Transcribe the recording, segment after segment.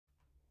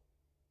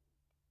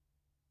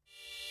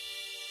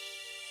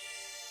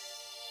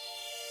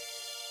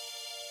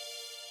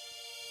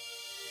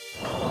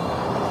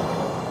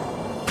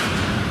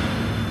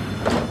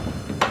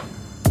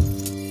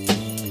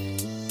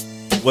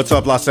What's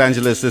up, Los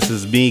Angeles? This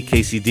is me,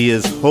 Casey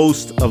Diaz,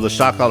 host of the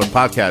Shot Caller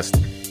Podcast.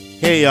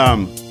 Hey,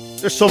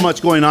 there's so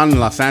much going on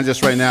in Los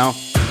Angeles right now.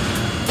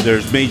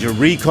 There's major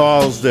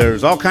recalls.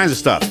 There's all kinds of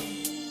stuff.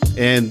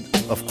 And,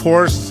 of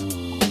course,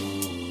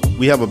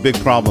 we have a big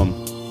problem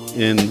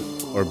in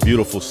our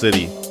beautiful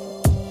city.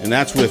 And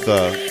that's with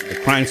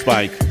the crime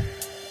spike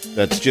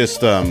that's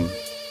just, it's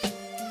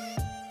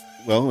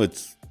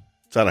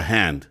out of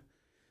hand.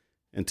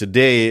 And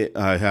today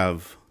I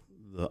have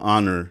the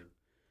honor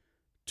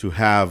to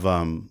have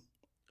a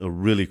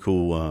really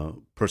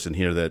cool person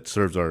here that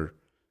serves our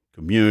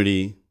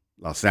community,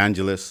 Los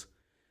Angeles.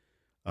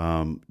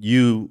 If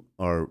you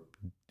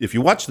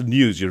watch the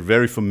news, you're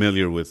very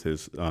familiar with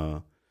his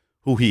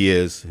who he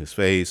is, his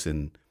face,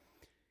 and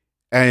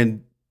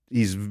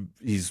he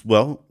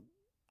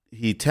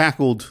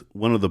tackled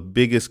one of the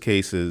biggest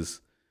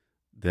cases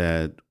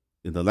that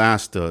in the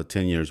last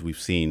 10 years we've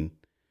seen.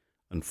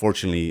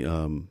 Unfortunately,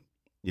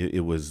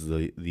 it was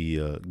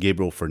the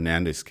Gabriel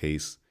Fernandez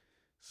case.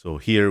 So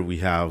here we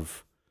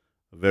have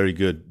a very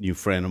good new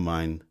friend of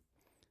mine,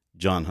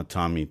 Jon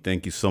Hatami.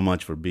 Thank you so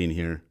much for being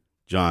here,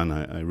 Jon.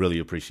 I really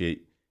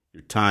appreciate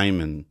your time.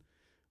 And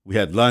we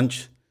had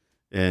lunch,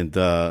 and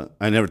I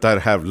never thought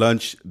I'd have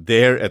lunch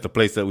there at the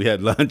place that we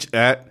had lunch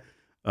at.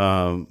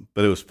 But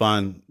it was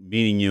fun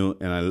meeting you,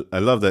 and I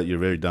love that you're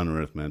very down to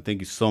earth, man.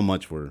 Thank you so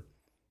much for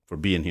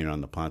being here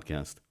on the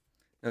podcast.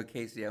 No,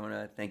 Casey, I want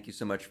to thank you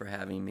so much for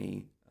having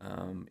me.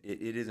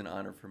 It is an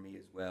honor for me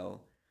as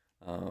well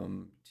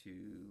to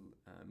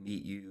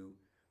meet you.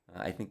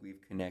 I think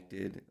we've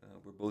connected.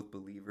 We're both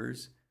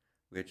believers,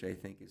 which I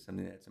think is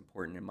something that's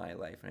important in my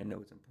life, and I know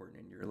it's important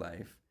in your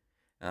life.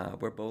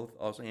 We're both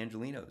also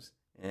Angelinos,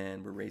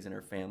 and we're raising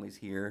our families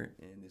here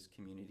in this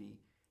community,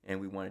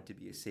 and we want it to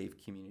be a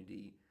safe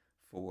community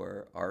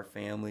for our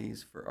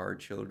families, for our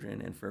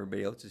children, and for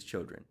everybody else's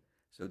children.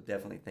 So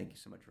definitely thank you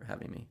so much for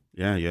having me.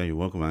 Yeah, you're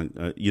welcome,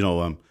 man.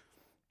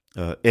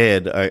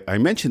 Ed, I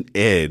mentioned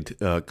Ed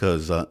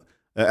because,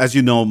 as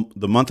you know,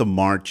 the month of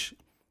March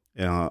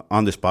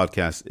on this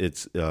podcast,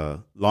 it's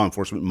Law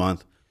Enforcement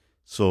Month.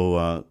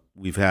 So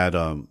we've had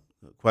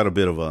quite a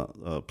bit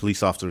of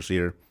police officers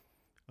here.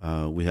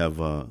 We have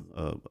a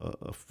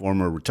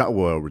former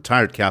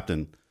retired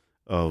captain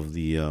of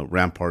the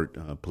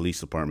Rampart Police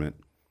Department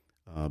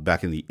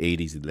back in the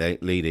 80s,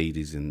 late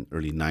 80s and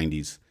early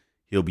 90s.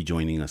 He'll be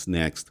joining us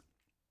next.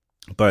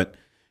 But,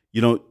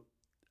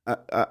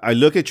 I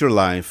look at your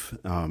life.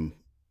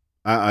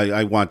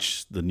 I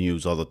watch the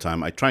news all the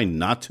time. I try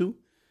not to.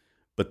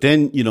 But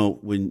then,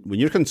 when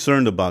you're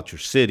concerned about your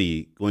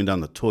city going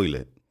down the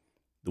toilet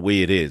the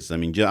way it is, I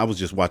mean, I was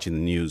just watching the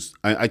news.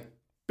 I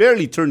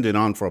barely turned it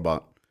on for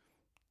about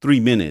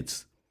 3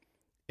 minutes.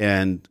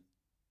 And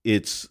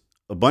it's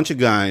a bunch of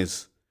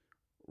guys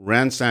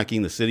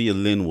ransacking the city of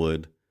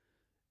Linwood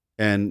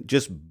and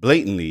just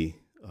blatantly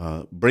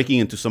breaking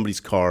into somebody's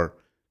car,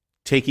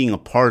 taking a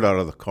part out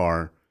of the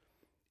car.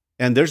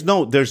 And there's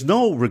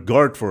no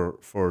regard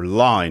for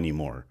law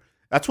anymore.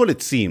 That's what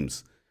it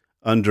seems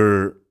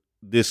under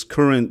this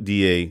current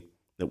DA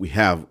that we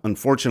have.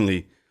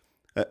 Unfortunately,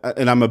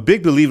 and I'm a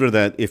big believer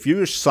that if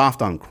you're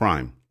soft on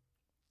crime,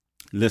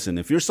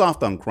 if you're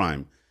soft on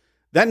crime,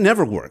 that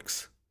never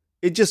works.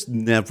 It just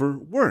never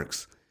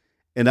works.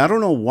 And I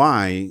don't know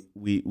why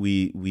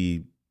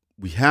we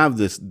have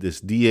this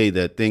DA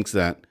that thinks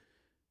that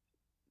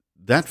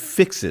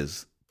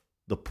fixes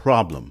the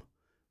problem.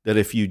 That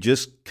if you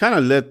just kind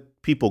of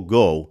let people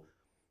go,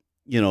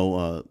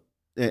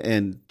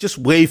 and just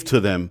wave to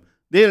them,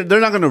 they're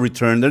not going to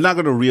return. They're not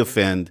going to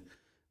reoffend.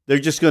 They're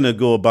just going to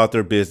go about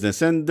their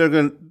business, and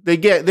they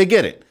get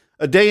it.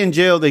 A day in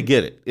jail, they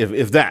get it.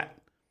 If that.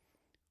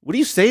 What do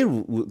you say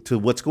to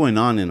what's going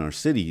on in our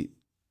city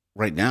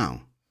right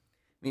now?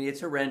 I mean,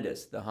 it's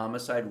horrendous. The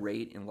homicide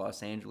rate in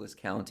Los Angeles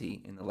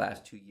County in the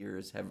last 2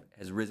 years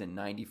has risen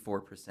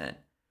 94%.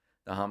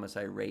 The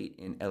homicide rate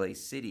in LA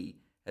City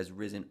has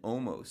risen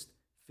almost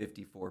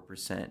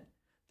 54%.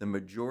 The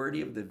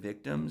majority of the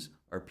victims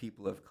are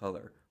people of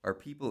color, are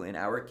people in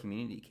our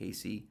community,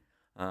 Casey.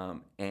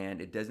 And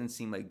it doesn't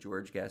seem like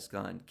George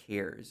Gascon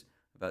cares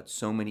about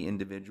so many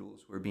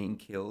individuals who are being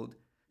killed.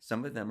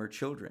 Some of them are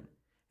children,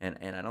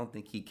 and I don't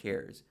think he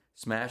cares.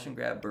 Smash and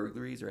grab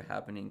burglaries are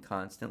happening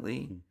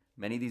constantly.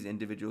 Many of these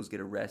individuals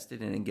get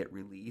arrested and then get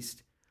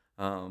released.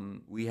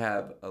 We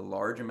have a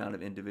large amount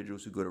of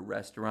individuals who go to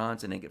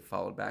restaurants and then get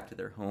followed back to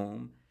their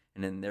home,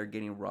 and then they're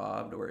getting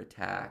robbed or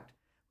attacked.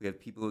 We have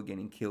people who are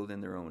getting killed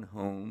in their own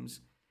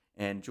homes.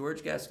 And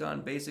George Gascon,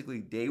 basically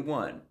day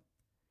one,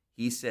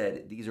 he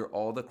said, these are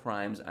all the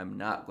crimes I'm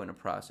not going to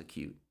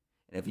prosecute.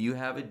 And if you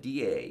have a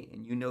DA,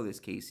 and you know this,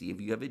 Casey, if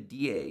you have a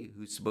DA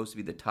who's supposed to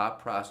be the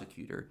top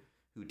prosecutor,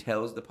 who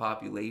tells the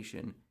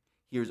population,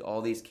 here's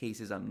all these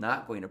cases I'm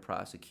not going to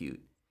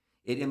prosecute,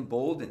 it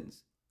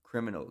emboldens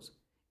criminals.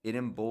 It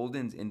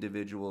emboldens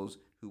individuals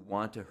who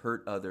want to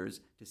hurt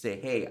others to say,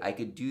 hey, I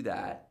could do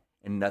that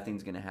and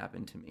nothing's going to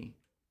happen to me.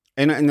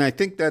 And I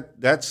think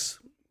that's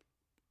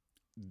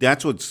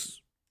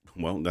that's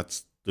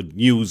the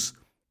news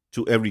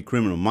to every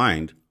criminal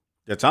mind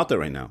that's out there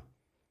right now.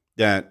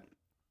 that,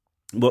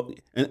 well,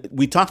 and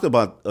we talked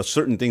about a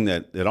certain thing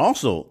that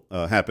also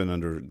happened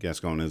under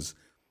Gascon is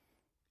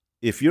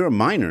if you're a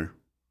minor,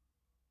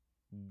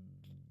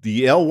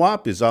 the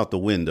LWOP is out the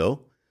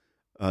window.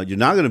 You're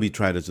not going to be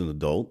tried as an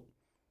adult.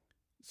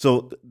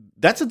 So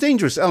that's a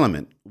dangerous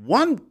element.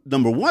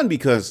 Number one,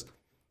 because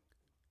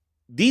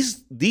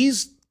these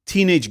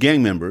teenage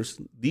gang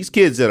members, these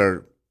kids that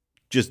are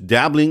just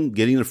dabbling,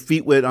 getting their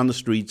feet wet on the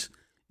streets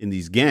in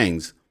these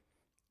gangs,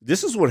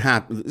 this is what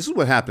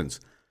happens.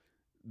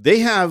 They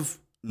have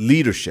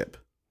leadership,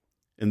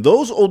 and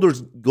those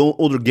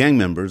older gang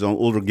members,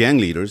 older gang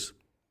leaders,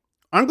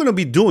 aren't going to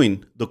be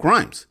doing the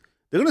crimes.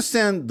 They're going to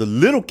send the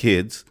little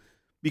kids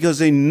because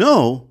they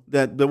know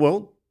that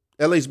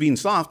LA's being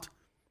soft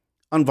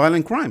on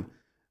violent crime.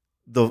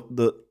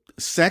 The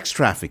sex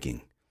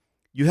trafficking,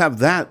 you have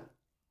that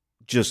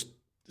just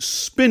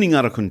spinning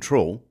out of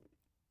control.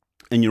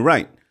 And you're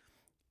right.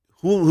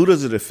 Who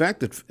does it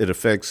affect? It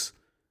affects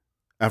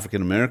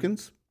African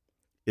Americans.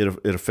 It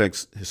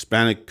affects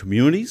Hispanic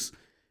communities.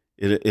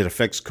 It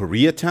affects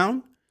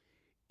Koreatown.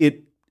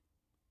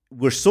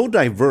 We're so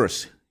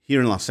diverse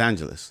here in Los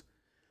Angeles,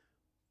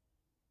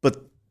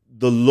 but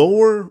the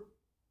lower,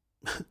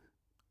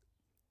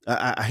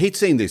 I hate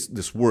saying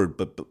this word,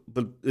 but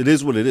it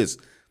is what it is.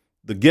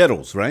 The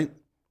ghettos, right?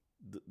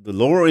 The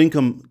lower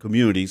income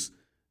communities.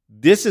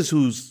 This is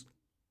who's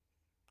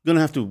going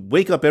to have to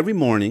wake up every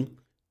morning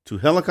to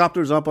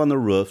helicopters up on the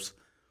roofs,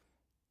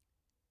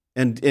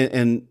 and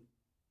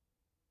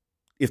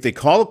if they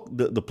call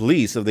the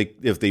police,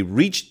 if they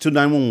reach to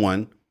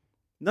 911,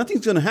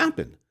 nothing's going to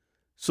happen.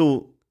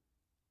 So,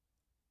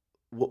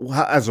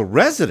 as a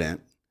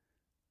resident,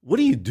 what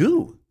do you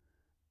do?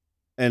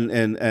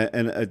 And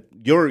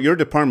your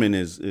department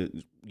is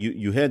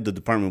you head the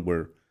department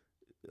where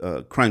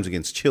crimes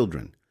against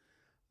children.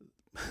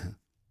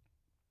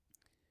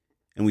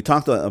 And we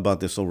talked about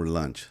this over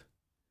lunch.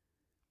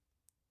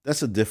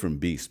 That's a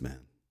different beast, man.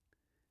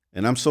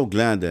 And I'm so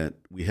glad that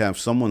we have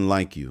someone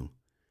like you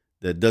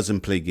that doesn't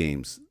play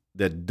games,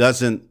 that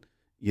doesn't,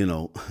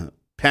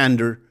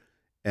 pander,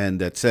 and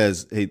that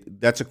says, hey,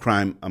 that's a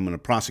crime. I'm going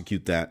to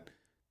prosecute that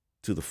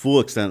to the full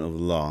extent of the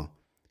law.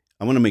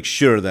 I want to make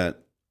sure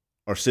that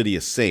our city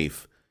is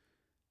safe.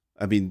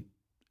 I mean,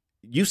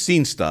 you've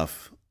seen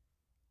stuff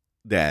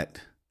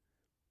that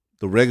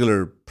the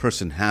regular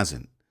person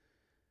hasn't.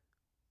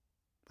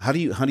 How do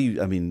you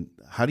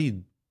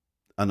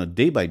on a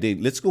day by day,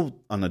 let's go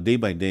on a day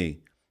by day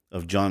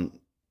of Jon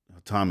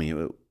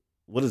Hatami.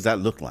 What does that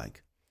look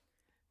like?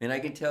 And I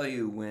can tell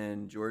you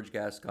when George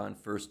Gascon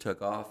first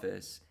took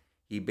office,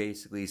 he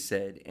basically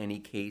said any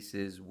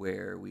cases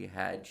where we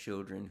had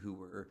children who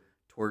were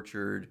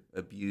tortured,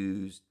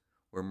 abused,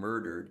 or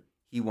murdered,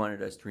 he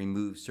wanted us to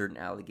remove certain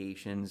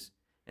allegations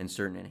and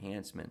certain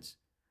enhancements.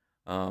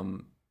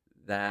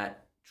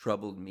 That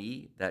troubled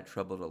me. That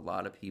troubled a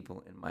lot of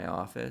people in my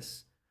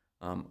office.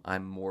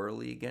 I'm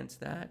morally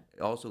against that.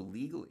 Also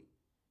legally,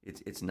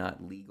 it's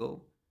not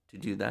legal to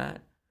do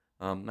that.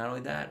 Not only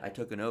that, I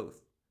took an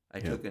oath. I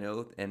took an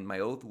oath, and my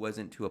oath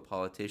wasn't to a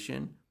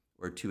politician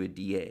or to a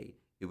DA.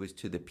 It was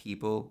to the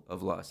people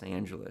of Los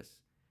Angeles,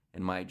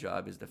 and my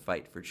job is to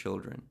fight for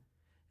children.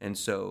 And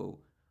so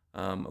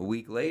a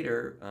week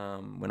later,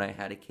 when I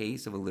had a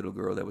case of a little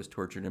girl that was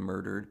tortured and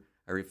murdered,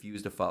 I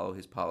refused to follow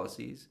his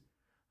policies.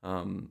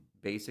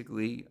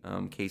 Basically,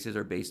 cases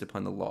are based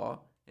upon the law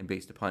and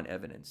based upon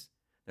evidence.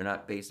 They're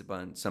not based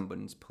upon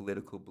someone's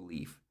political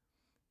belief.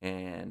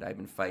 And I've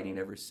been fighting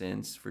ever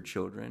since for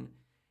children.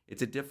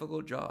 It's a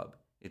difficult job.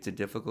 It's a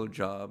difficult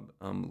job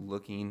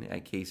looking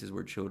at cases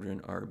where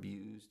children are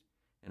abused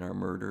and are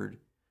murdered,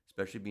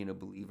 especially being a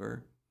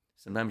believer.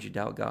 Sometimes you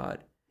doubt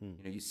God.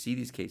 You see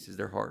these cases,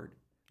 they're hard.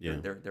 Yeah.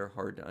 They're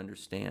hard to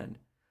understand.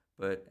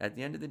 But at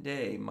the end of the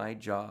day, my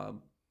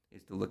job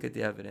is to look at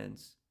the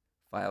evidence,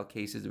 file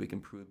cases that we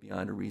can prove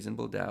beyond a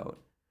reasonable doubt,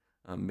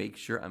 make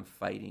sure I'm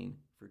fighting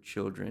for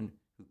children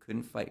who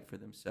couldn't fight for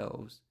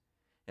themselves,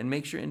 and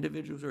make sure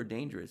individuals who are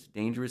dangerous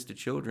to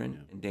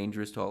children and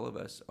dangerous to all of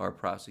us, are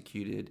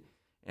prosecuted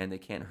and they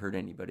can't hurt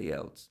anybody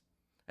else.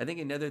 I think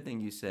another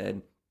thing you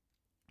said,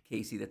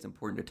 Casey, that's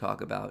important to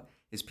talk about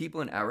is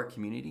people in our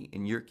community,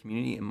 in your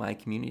community, in my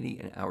community,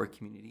 in our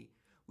community.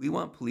 We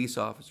want police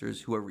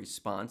officers who are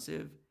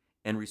responsive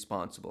and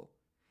responsible.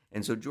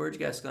 And so George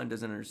Gascon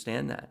doesn't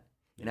understand that.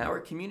 In our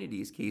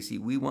communities, Casey,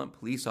 we want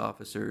police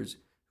officers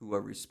who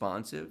are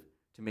responsive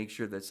to make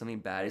sure that something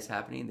bad is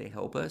happening, they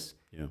help us,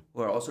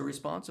 who are also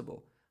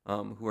responsible,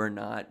 who are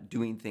not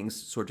doing things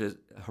sort of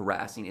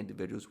harassing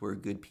individuals who are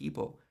good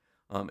people.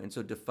 And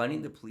so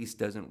defunding the police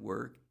doesn't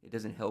work. It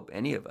doesn't help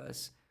any of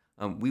us.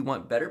 We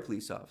want better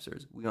police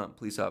officers. We want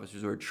police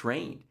officers who are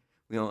trained.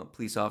 We want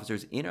police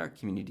officers in our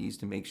communities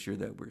to make sure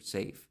that we're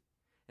safe.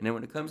 And then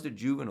when it comes to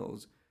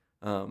juveniles,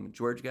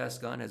 George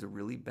Gascon has a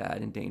really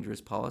bad and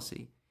dangerous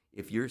policy.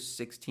 If you're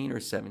 16 or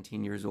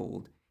 17 years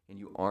old and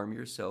you arm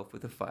yourself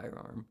with a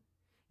firearm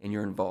and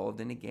you're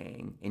involved in a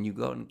gang and you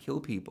go out and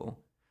kill people,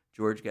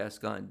 George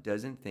Gascon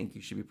doesn't think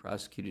you should be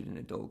prosecuted in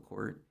adult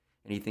court,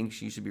 and he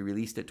thinks you should be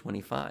released at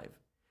 25.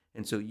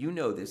 And so you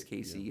know this,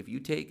 Casey. If you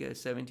take a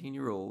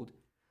 17-year-old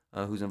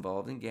who's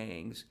involved in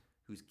gangs,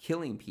 who's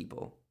killing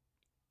people,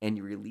 and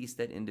you release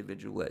that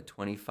individual at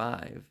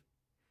 25,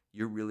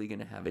 you're really going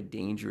to have a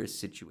dangerous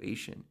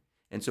situation.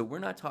 And so we're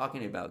not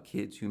talking about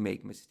kids who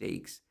make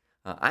mistakes.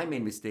 I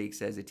made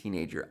mistakes as a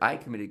teenager. I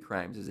committed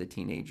crimes as a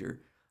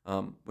teenager.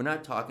 We're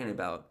not talking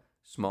about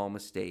small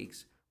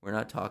mistakes. We're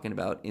not talking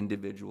about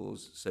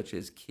individuals such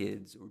as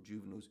kids or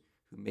juveniles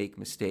who make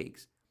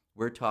mistakes.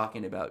 We're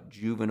talking about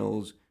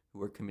juveniles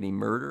who are committing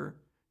murder,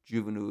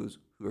 juveniles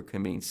who are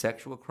committing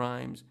sexual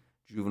crimes,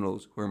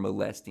 juveniles who are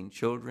molesting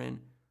children.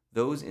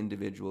 Those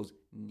individuals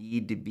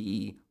need to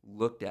be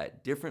looked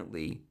at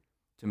differently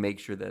to make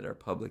sure that our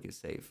public is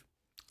safe.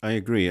 I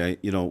agree.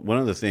 One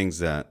of the things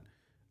that,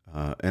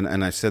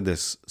 and I've said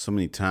this so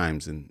many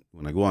times, and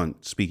when I go on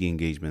speaking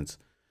engagements,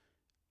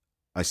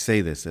 I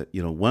say this, that,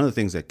 one of the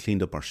things that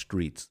cleaned up our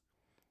streets,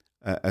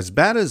 as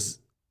bad as,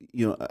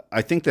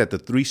 I think that the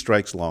 3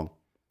 strikes law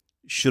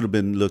should have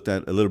been looked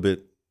at a little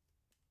bit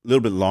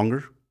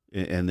longer,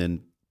 and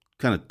then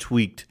kind of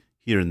tweaked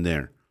here and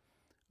there.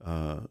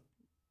 I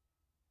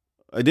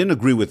didn't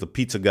agree with the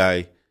pizza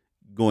guy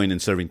going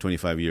and serving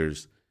 25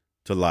 years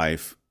to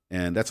life,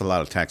 and that's a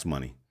lot of tax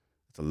money.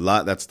 It's a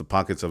lot. That's the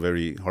pockets of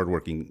every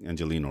hardworking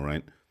Angelino,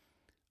 right?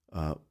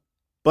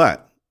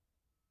 But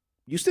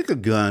you stick a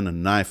gun, a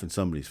knife in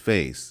somebody's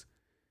face,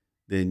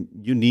 then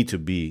you need to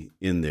be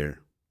in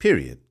there.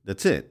 Period.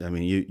 That's it. I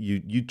mean,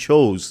 you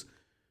chose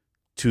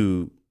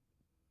to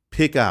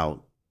pick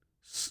out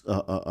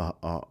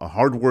a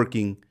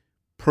hardworking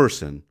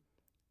person,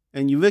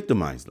 and you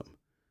victimize them.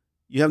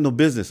 You have no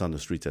business on the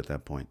streets at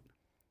that point.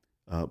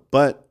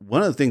 But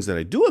one of the things that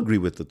I do agree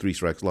with the 3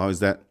 strikes law is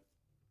that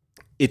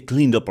it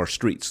cleaned up our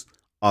streets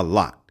a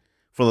lot.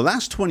 For the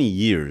last 20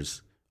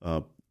 years,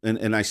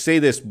 and I say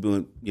this,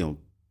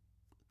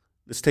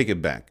 let's take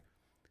it back.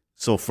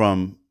 So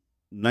from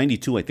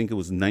 92, I think it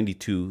was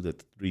 92 that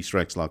the 3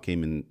 strikes law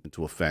came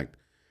into effect.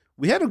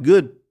 We had a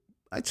good,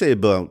 I'd say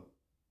about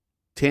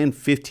 10,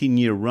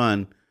 15-year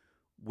run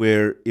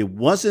where it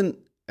wasn't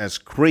as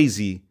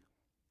crazy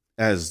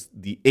as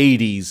the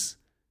 80s,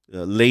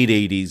 late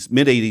 80s,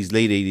 mid 80s,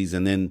 late 80s,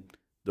 and then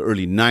the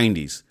early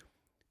 90s,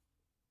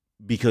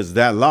 because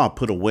that law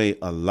put away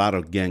a lot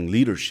of gang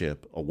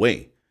leadership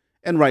away,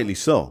 and rightly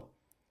so.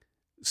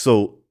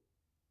 So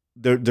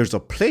there's a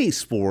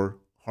place for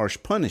harsh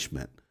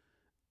punishment.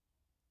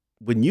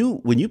 When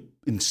you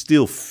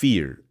instill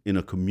fear in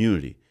a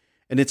community,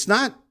 and it's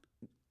not,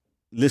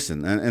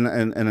 listen,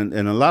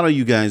 and a lot of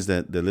you guys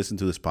that listen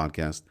to this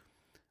podcast,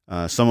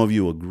 some of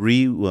you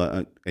agree,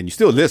 and you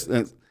still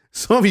listen.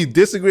 Some of you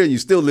disagree and you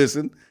still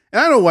listen.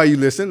 And I know why you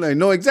listen. I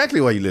know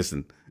exactly why you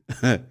listen.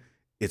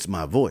 It's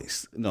my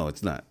voice. No,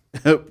 it's not.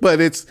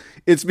 But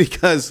it's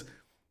because,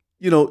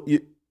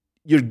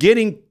 you're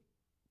getting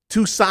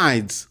 2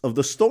 sides of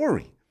the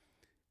story.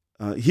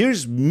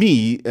 Here's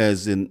me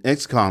as an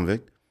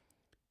ex-convict,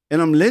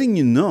 and I'm letting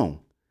you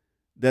know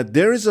that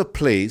there is a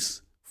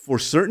place for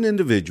certain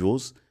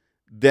individuals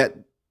that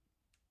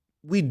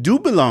we do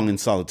belong in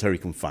solitary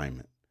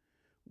confinement.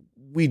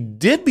 We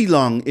did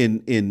belong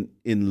in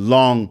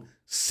long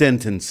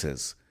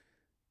sentences.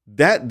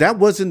 That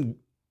was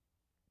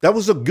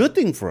a good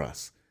thing for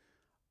us.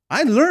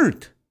 I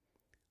learned.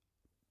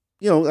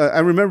 I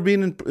remember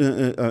being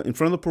in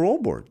front of the parole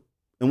board,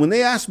 and when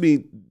they asked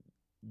me,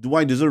 "Do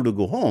I deserve to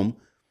go home?"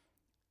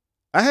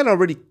 I had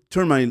already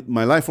turned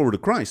my life over to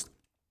Christ.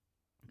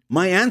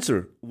 My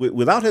answer,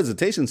 without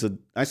hesitation,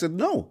 I said,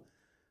 "No,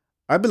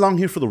 I belong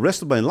here for the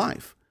rest of my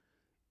life."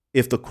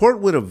 If the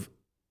court would have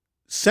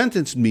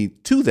sentenced me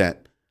to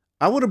that,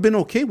 I would have been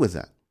okay with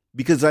that,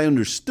 because I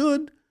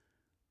understood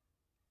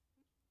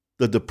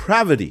the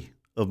depravity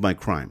of my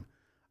crime.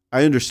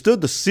 I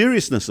understood the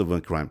seriousness of my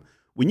crime.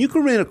 When you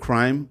commit a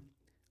crime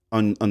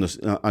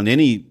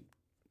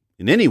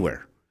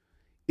anywhere,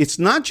 it's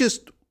not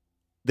just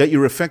that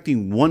you're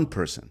affecting one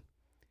person.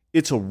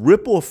 It's a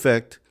ripple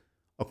effect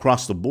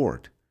across the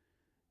board.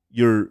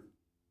 You're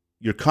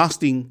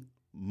costing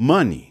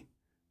money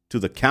to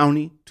the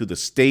county, to the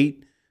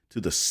state, to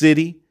the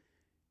city.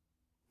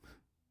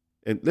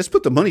 And let's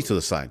put the money to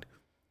the side.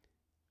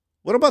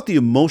 What about the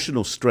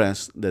emotional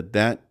stress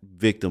that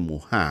victim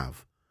will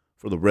have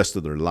for the rest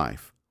of their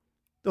life?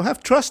 They'll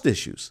have trust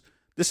issues.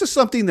 This is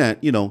something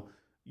that,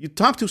 you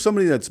talk to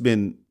somebody that's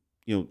been,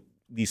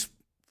 these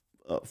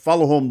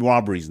follow home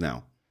robberies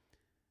now.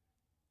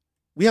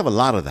 We have a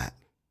lot of that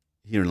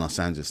here in Los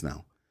Angeles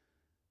now.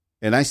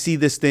 And I see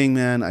this thing,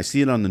 man. I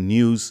see it on the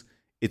news.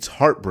 It's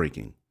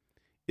heartbreaking.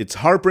 It's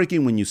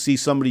heartbreaking when you see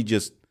somebody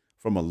just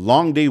from a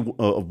long day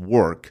of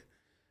work,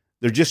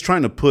 they're just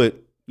trying to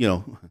put,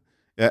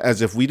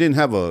 as if we didn't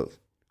have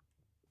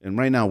and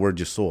right now we're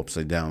just so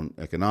upside down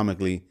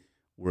economically.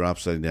 We're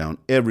upside down.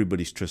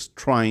 Everybody's just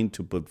trying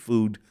to put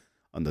food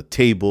on the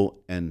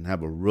table and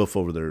have a roof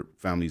over their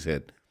family's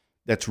head.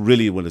 That's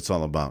really what it's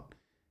all about.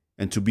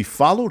 And to be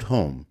followed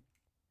home,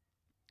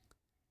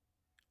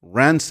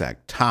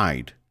 ransacked,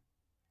 tied,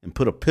 and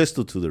put a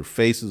pistol to their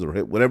faces or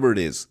hit, whatever it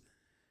is,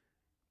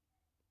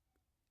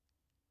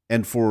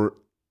 and for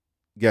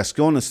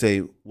Gascon and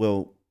say,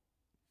 well,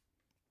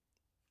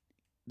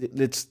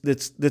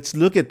 let's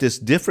look at this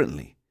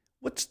differently.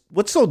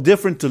 What's so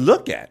different to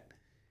look at?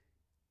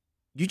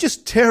 You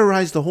just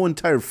terrorize the whole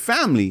entire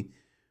family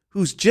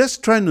who's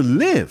just trying to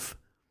live.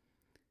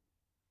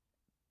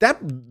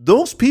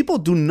 Those people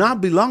do not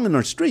belong in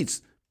our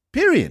streets.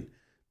 Period.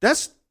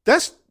 That's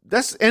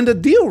end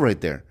of deal right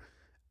there.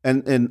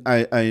 And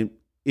I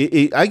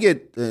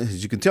get,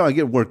 as you can tell, I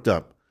get worked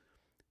up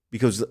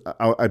because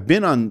I've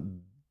been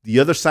on the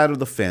other side of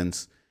the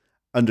fence,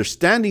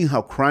 understanding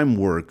how crime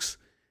works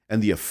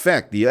and the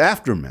effect, the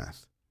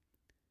aftermath.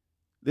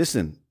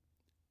 Listen,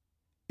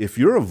 if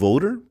you're a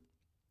voter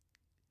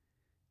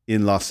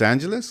in Los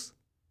Angeles,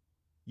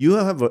 you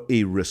have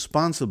a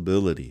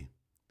responsibility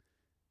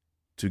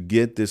to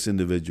get this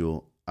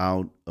individual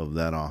out of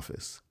that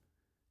office.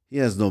 He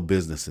has no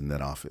business in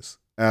that office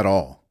at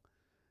all.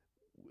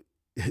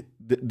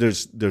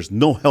 There's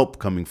no help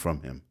coming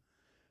from him.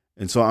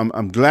 And so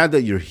I'm glad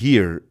that you're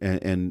here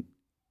and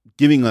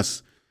giving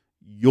us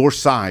your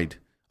side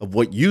of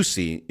what you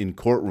see in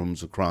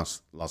courtrooms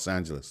across Los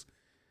Angeles.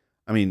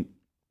 I mean,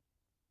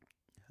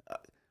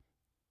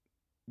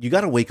 you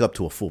got to wake up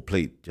to a full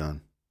plate,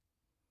 John.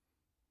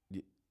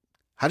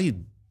 How do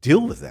you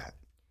deal with that?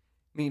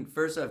 I mean,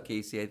 first off,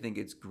 Casey, I think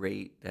it's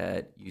great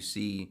that you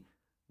see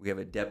we have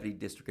a deputy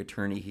district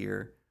attorney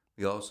here.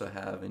 We also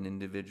have an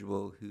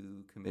individual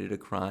who committed a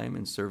crime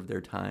and served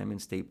their time in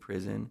state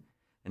prison,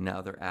 and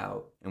now they're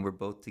out. And we're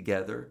both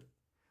together.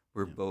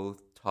 We're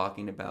both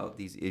talking about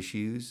these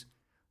issues.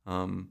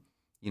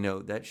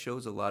 That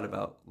shows a lot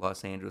about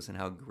Los Angeles and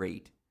how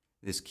great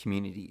this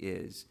community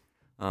is.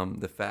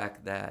 The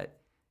fact that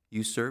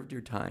you served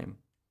your time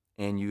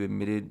and you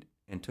admitted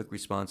and took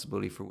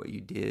responsibility for what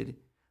you did.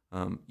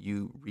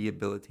 You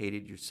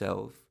rehabilitated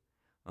yourself.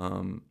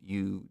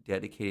 You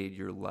dedicated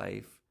your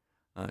life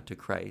to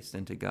Christ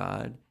and to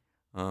God.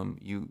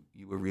 You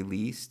were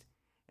released,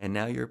 and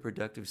now you're a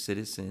productive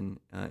citizen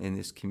in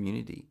this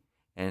community.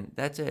 And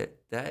that's it.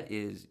 That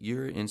is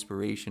your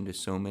inspiration to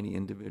so many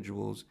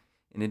individuals.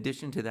 In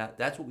addition to that,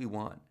 that's what we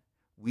want.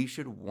 We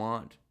should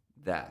want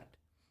that.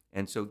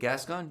 And so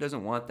Gascon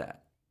doesn't want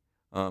that.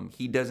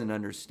 He doesn't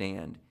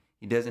understand.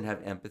 He doesn't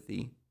have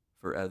empathy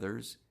for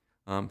others.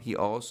 He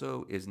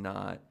also is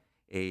not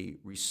a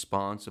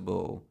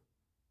responsible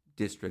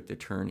district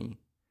attorney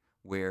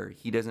where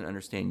he doesn't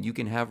understand you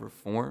can have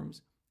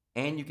reforms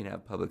and you can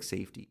have public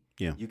safety.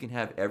 Yeah. You can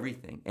have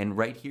everything. And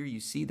right here you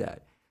see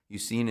that. You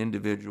see an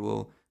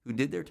individual who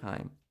did their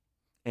time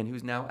and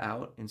who's now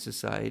out in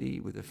society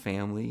with a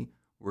family,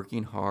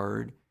 working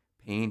hard,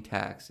 paying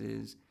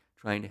taxes,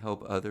 trying to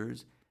help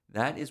others.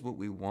 That is what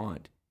we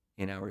want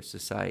in our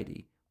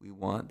society. We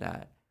want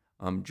that.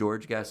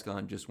 George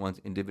Gascon just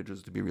wants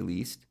individuals to be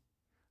released.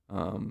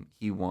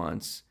 He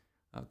wants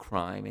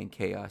crime and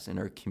chaos in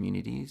our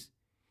communities.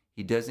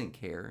 He doesn't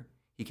care.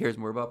 He cares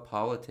more about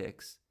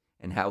politics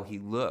and how he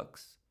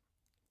looks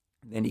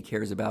than he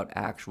cares about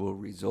actual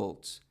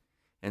results.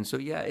 And so,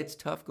 yeah, it's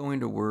tough going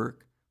to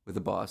work with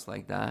a boss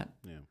like that.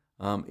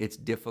 Yeah. It's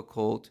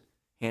difficult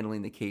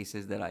handling the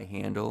cases that I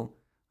handle.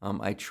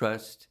 I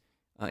trust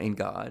in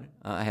God.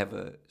 I have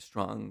a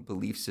strong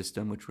belief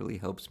system, which really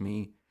helps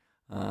me.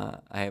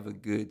 I have a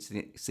good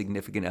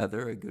significant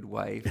other, a good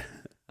wife,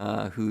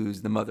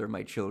 who's the mother of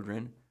my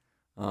children.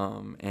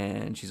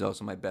 And she's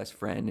also my best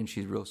friend, and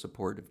she's real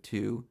supportive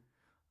too.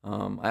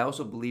 I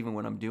also believe in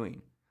what I'm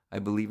doing. I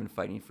believe in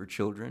fighting for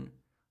children.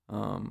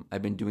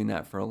 I've been doing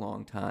that for a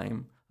long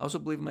time. I also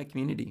believe in my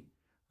community.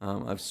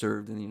 I've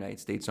served in the United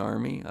States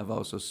Army. I've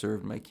also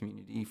served my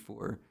community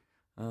for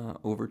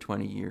over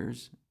 20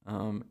 years,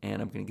 and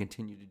I'm going to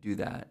continue to do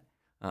that.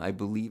 I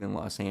believe in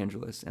Los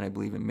Angeles, and I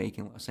believe in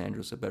making Los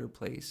Angeles a better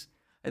place.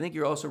 I think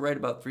you're also right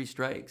about 3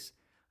 strikes.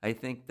 I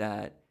think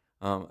that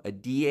a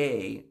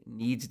DA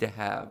needs to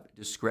have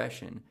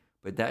discretion,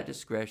 but that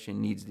discretion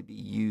needs to be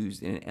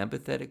used in an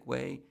empathetic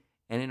way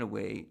and in a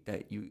way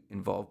that you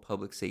involve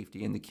public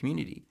safety in the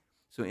community.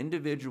 So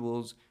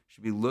individuals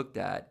should be looked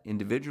at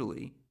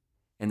individually,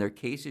 and their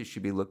cases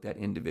should be looked at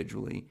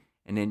individually,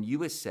 and then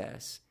you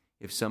assess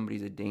if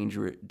somebody's a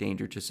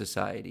danger to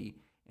society,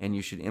 and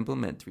you should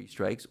implement 3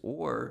 strikes,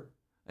 or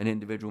an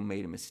individual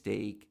made a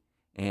mistake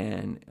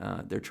and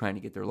they're trying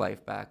to get their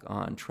life back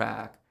on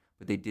track,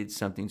 but they did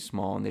something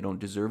small and they don't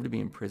deserve to be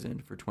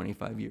imprisoned for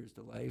 25 years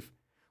to life.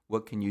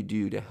 What can you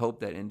do to help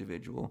that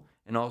individual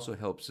and also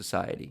help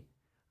society?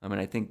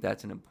 I think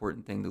that's an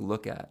important thing to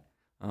look at.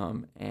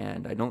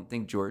 And I don't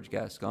think George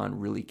Gascon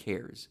really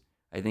cares.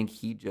 I think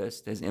he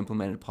just has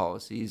implemented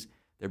policies.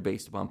 They're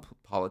based upon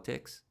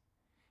politics.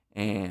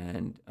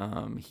 And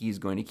he's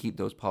going to keep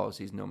those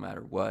policies no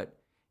matter what.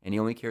 And he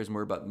only cares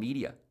more about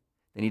media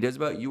than he does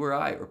about you or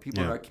I or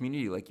people in our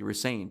community, like you were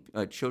saying.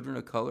 Children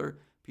of color,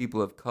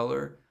 people of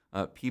color,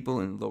 people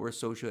in lower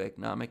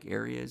socioeconomic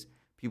areas,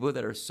 people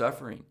that are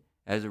suffering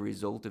as a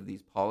result of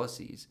these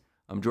policies.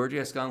 George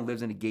Gascon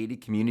lives in a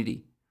gated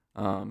community.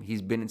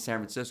 He's been in San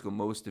Francisco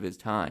most of his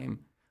time.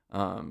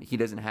 He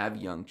doesn't have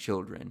young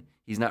children.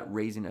 He's not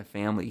raising a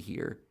family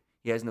here.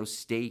 He has no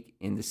stake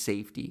in the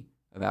safety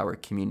of our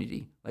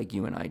community like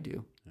you and I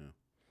do.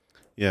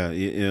 Yeah,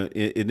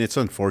 and it's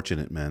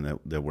unfortunate, man,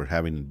 that we're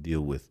having to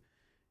deal with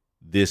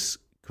this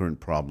current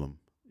problem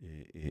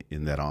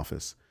in that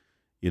office.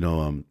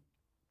 I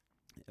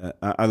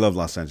love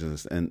Los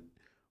Angeles, and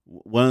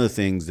one of the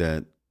things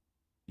that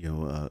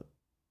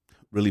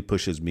really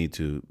pushes me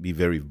to be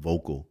very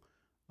vocal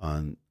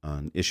on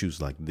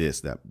issues like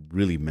this that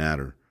really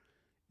matter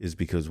is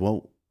because,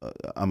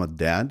 I'm a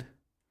dad.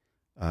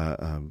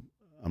 I'm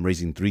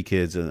raising 3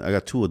 kids, and I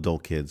got 2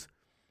 adult kids.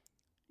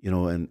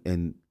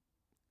 And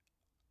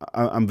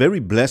I'm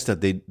very blessed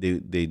that they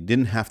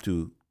didn't have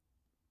to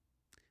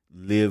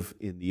live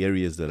in the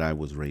areas that I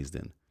was raised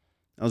in.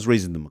 I was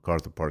raised in the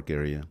MacArthur Park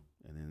area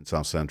and in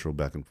South Central,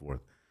 back and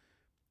forth.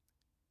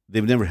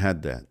 They've never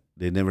had that.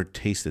 They never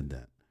tasted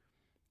that.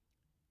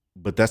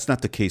 But that's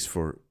not the case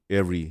for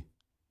every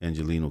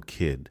Angelino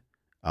kid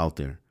out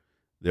there.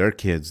 There are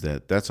kids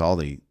that's all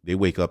they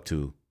wake up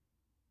to.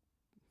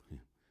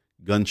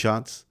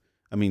 Gunshots.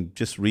 I mean,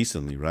 just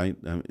recently, right?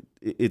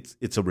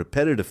 It's a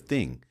repetitive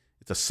thing.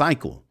 It's a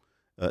cycle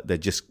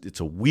it's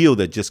a wheel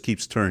that just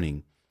keeps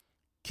turning.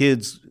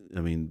 Kids,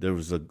 I mean, there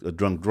was a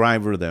drunk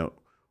driver that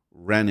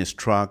ran his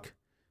truck,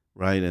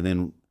 right, and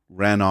then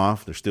ran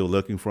off. They're still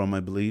looking for him, I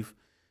believe,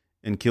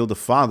 and killed the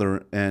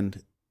father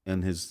and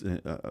his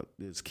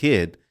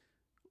kid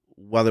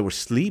while they were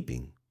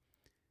sleeping.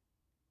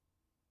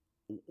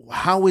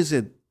 How is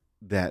it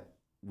that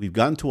we've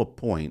gotten to a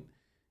point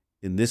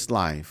in this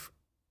life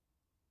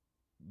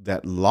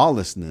that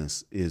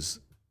lawlessness is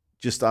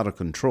just out of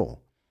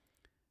control?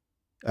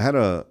 I had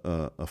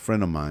a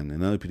friend of mine,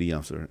 an LAPD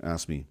officer,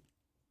 ask me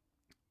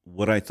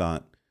what I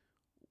thought.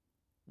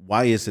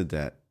 Why is it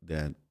that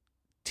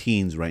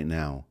teens right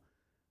now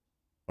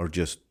are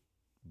just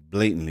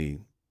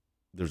blatantly,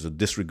 there's a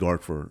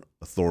disregard for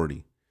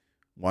authority?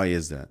 Why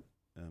is that?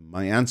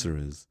 My answer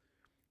is,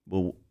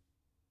 well,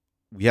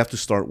 we have to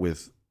start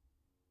with,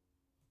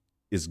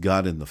 is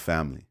God in the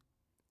family?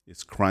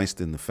 Is Christ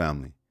in the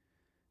family?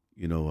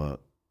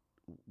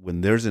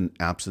 When there's an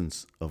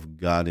absence of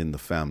God in the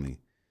family,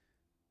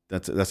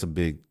 that's a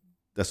big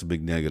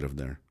negative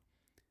there.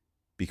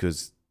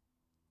 Because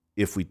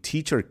if we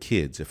teach our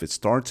kids, if it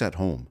starts at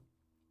home,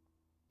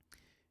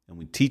 and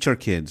we teach our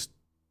kids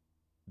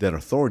that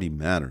authority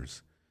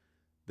matters,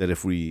 that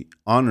if we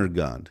honor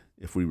God,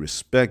 if we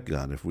respect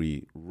God, if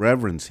we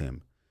reverence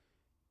Him,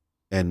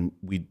 and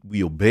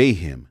we obey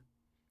Him,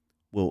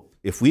 well,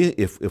 if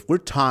we're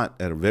taught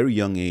at a very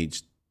young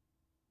age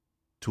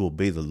to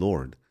obey the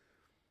Lord,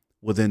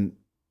 well, then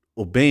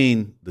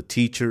obeying the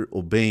teacher,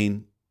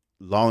 obeying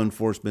law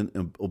enforcement,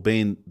 and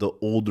obeying the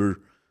older,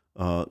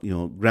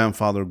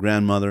 grandfather,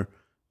 grandmother,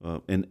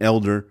 an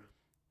elder,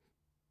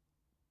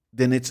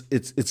 then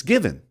it's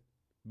given,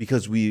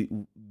 because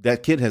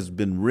that kid has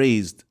been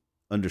raised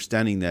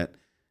understanding that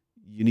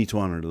you need to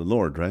honor the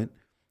Lord, right?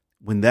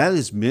 When that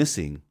is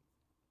missing,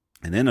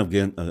 and then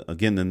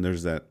again, then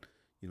there's that,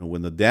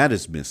 when the dad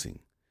is missing,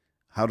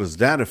 how does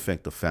that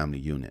affect the family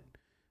unit?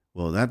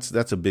 Well,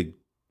 that's a big.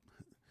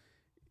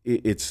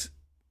 It's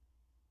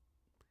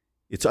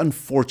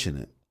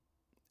unfortunate,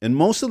 and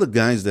most of the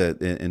guys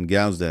and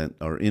gals that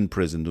are in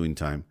prison doing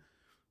time,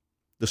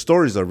 the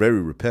stories are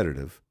very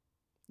repetitive.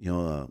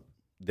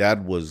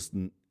 Dad was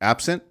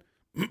absent,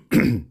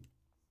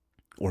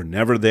 or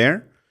never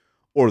there,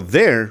 or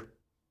there,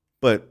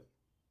 but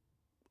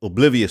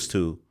oblivious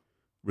to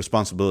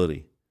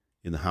responsibility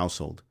in the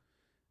household.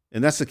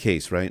 And that's the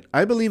case, right?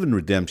 I believe in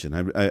redemption.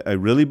 I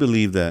really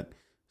believe that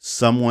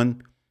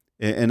someone,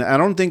 and I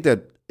don't think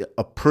that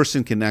a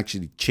person can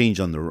actually change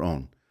on their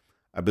own.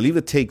 I believe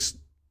it takes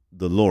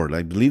the Lord.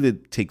 I believe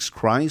it takes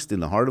Christ in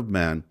the heart of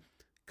man,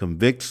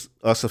 convicts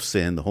us of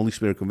sin. The Holy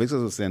Spirit convicts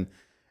us of sin.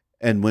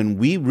 And when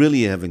we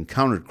really have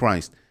encountered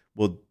Christ,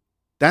 well,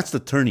 that's the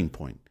turning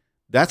point.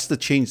 That's the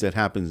change that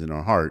happens in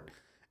our heart.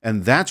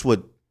 And that's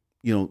what,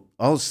 all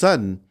of a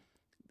sudden,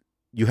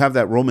 you have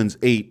that Romans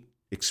 8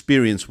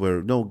 experience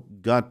where, no,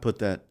 God put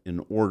that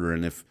in order.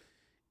 And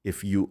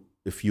if you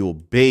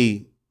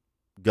obey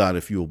God,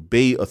 if you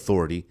obey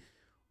authority,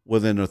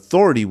 well, then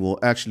authority will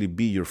actually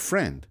be your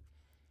friend.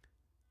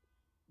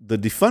 The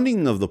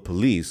defunding of the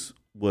police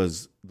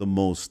was the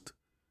most,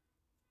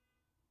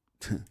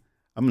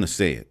 I'm going to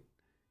say it,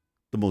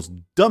 the most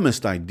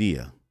dumbest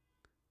idea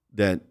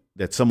that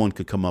someone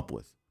could come up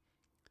with,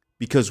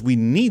 because we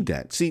need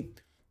that. See,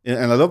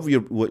 and I love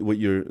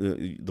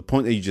the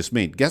point that you just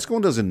made.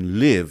 Gascon doesn't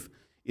live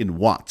in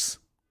Watts.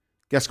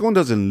 Gascon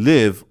doesn't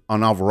live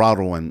on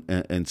Alvarado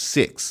and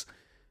 6.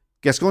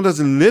 Gascon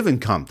doesn't live in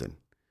Compton.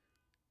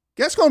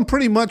 Gascon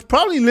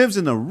probably lives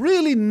in a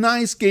really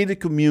nice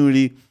gated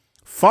community,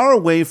 far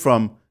away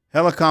from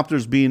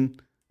helicopters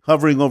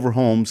hovering over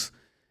homes,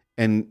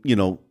 and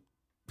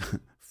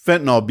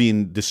fentanyl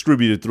being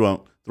distributed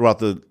throughout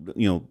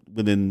the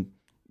within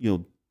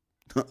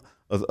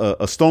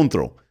a stone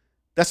throw.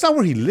 That's not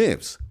where he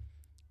lives.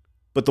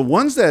 But the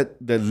ones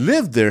that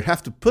live there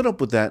have to put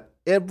up with that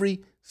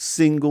every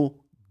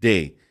single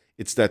day.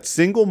 It's that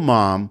single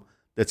mom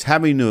that's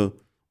having to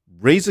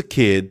raise a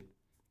kid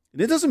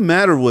And it doesn't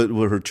matter what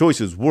her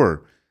choices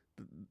were.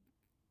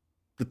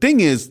 The thing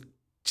is,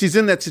 she's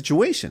in that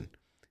situation,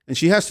 and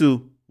she has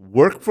to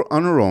work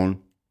on her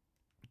own,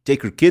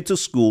 take her kid to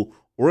school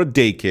or a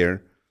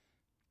daycare,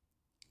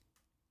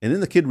 and then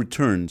the kid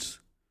returns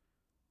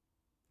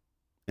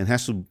and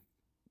has to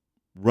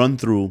run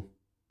through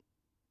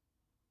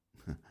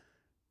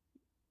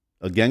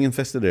a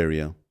gang-infested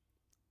area,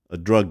 a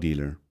drug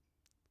dealer,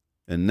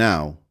 and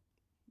now,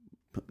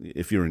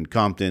 if you're in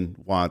Compton,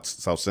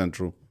 Watts, South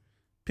Central,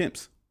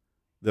 pimps.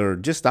 They're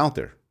just out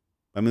there.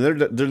 I mean,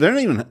 they're not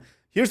even.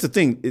 Here's the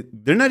thing: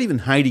 they're not even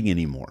hiding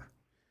anymore.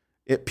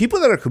 People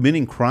that are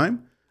committing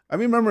crime. I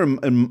remember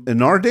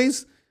in our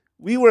days,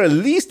 we were at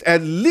least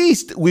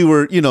we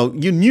were.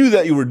 You knew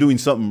that you were doing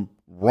something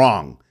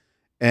wrong,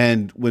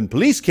 and when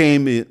police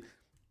came, you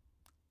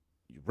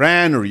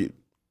ran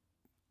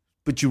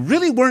but you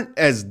really weren't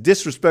as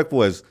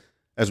disrespectful as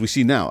we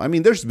see now. I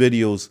mean, there's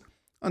videos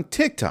on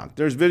TikTok,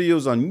 there's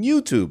videos on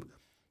YouTube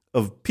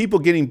of people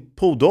getting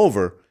pulled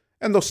over,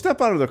 and they'll step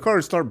out of their car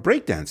and start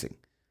breakdancing.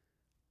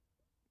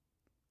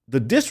 The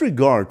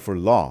disregard for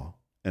law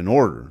and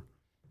order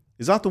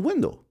is out the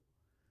window.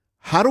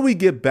 How do we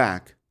get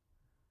back?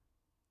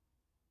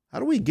 How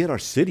do we get our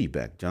city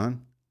back,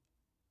 John?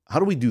 How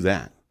do we do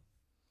that?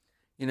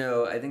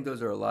 I think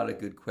those are a lot of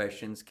good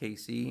questions,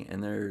 Casey,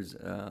 and there's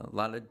a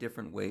lot of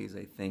different ways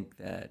I think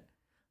that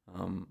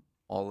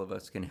all of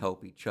us can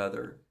help each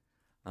other.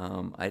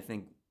 I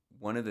think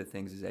one of the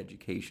things is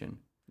education.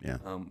 Yeah.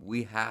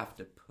 We have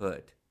to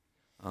put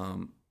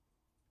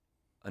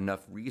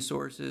enough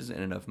resources and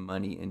enough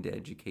money into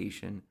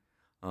education.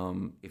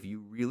 If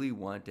you really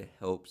want to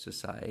help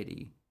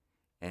society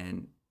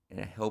and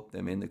help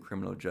them in the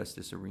criminal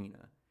justice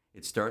arena,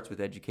 it starts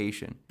with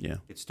education. Yeah.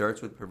 It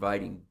starts with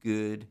providing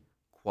good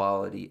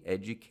quality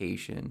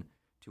education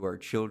to our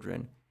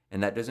children.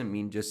 And that doesn't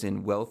mean just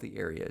in wealthy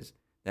areas.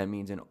 That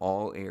means in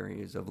all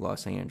areas of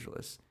Los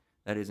Angeles.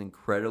 That is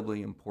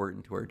incredibly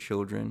important to our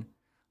children.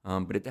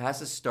 But it has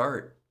to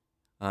start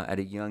at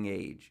a young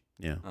age.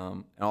 Yeah.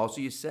 And also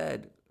you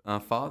said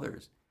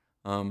fathers.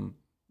 The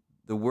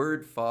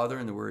word father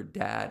and the word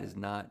dad is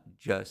not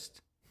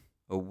just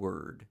a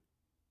word.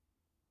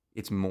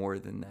 It's more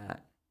than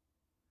that.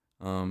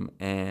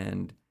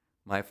 And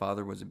my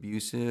father was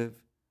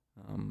abusive.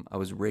 I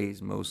was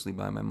raised mostly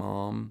by my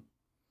mom.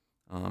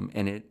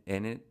 And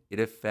it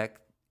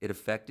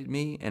affected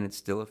me, and it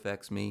still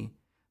affects me.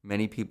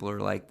 Many people are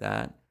like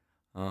that.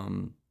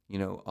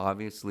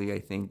 Obviously, I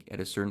think at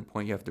a certain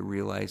point you have to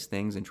realize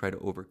things and try to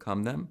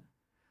overcome them.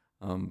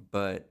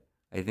 But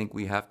I think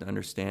we have to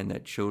understand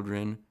that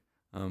children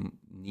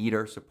need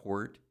our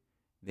support.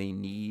 They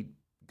need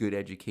good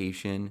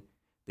education.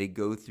 They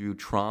go through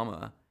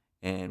trauma,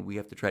 and we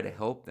have to try to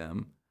help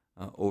them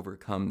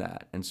overcome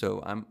that. And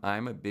so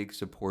I'm a big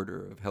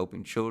supporter of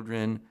helping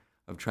children,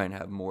 of trying to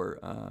have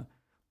more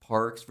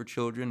parks for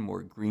children,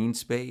 more green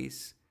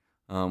space.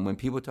 When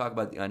people talk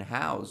about the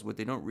unhoused, what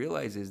they don't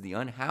realize is the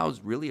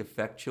unhoused really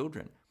affect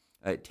children.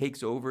 It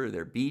takes over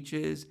their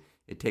beaches.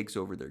 It takes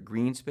over their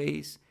green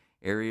space,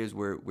 areas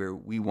where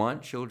we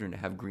want children to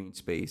have green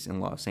space in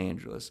Los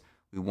Angeles.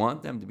 We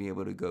want them to be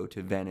able to go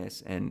to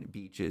Venice and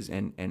beaches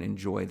and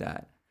enjoy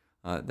that.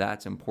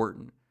 That's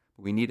important.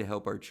 We need to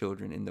help our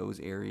children in those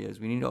areas.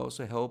 We need to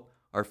also help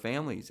our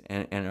families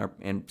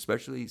and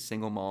especially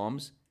single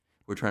moms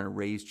who are trying to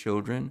raise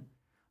children.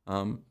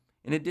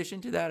 In addition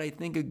to that, I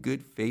think a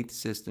good faith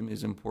system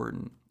is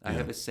important. Yeah. I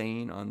have a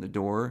saying on the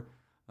door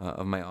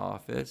of my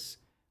office,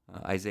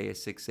 Isaiah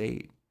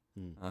 6:8.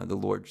 The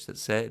Lord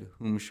said,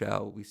 "Whom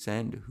shall we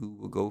send? Who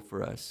will go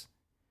for us?"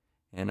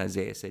 And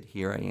Isaiah said,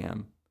 "Here I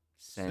am.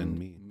 Send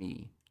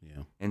me."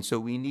 Yeah. And so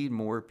we need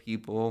more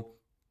people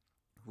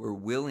who are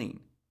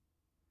willing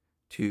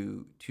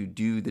to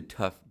do the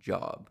tough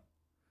job,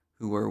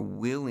 who are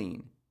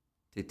willing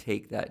to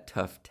take that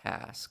tough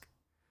task,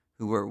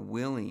 who are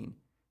willing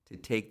to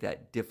take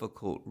that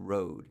difficult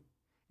road,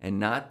 and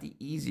not the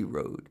easy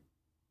road,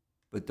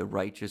 but the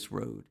righteous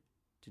road,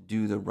 to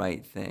do the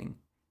right thing.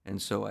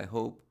 And so I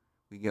hope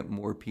we get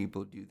more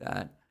people to do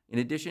that. In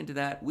addition to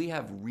that, we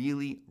have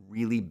really,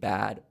 really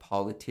bad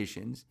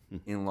politicians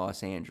in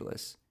Los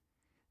Angeles.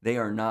 They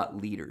are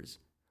not leaders.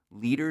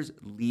 Leaders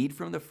lead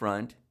from the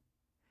front.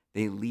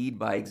 They lead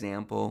by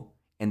example,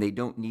 and they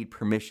don't need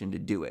permission to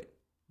do it.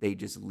 They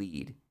just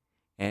lead.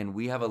 And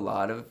we have a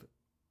lot of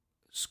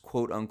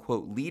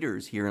quote-unquote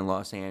leaders here in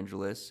Los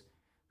Angeles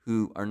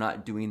who are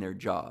not doing their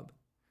job,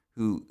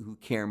 who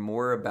care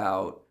more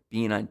about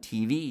being on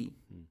TV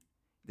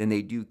than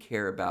they do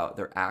care about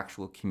their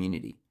actual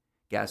community.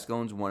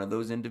 Gascon's one of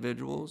those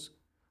individuals.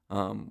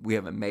 We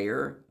have a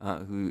mayor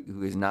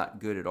who is not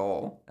good at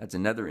all. That's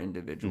another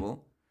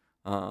individual.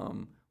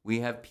 We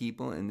have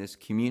people in this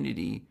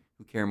community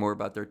who care more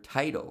about their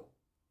title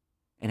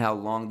and how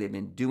long they've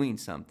been doing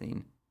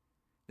something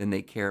than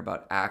they care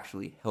about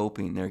actually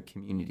helping their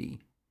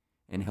community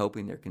and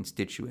helping their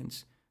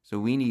constituents. So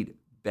we need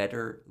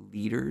better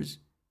leaders,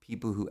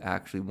 people who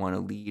actually want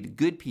to lead,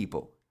 good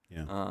people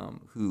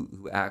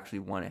who actually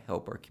want to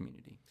help our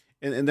community.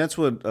 And that's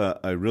what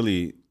I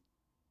really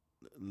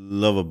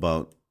love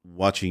about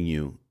watching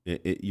you.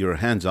 You're a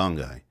hands-on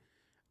guy.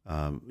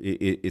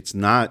 It's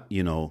not,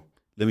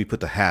 let me put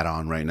the hat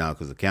on right now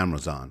because the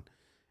camera's on.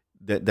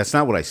 That's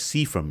not what I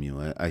see from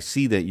you. I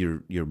see that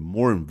you're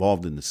more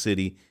involved in the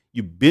city.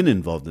 You've been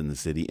involved in the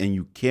city, and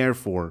you care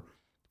for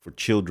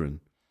children.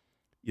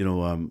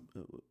 The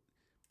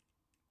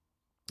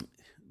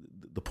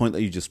point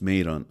that you just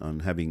made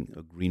on having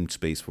a green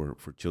space for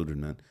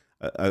children, man.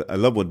 I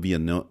love what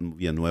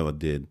Villanueva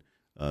did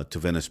to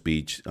Venice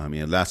Beach. I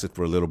mean, it lasted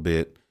for a little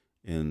bit,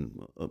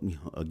 and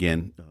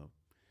again,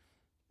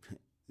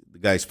 the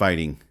guy's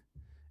fighting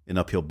an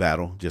uphill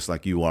battle, just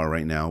like you are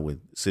right now with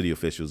city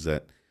officials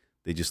that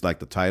they just like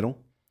the title,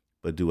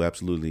 but do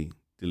absolutely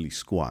diddly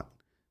squat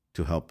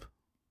to help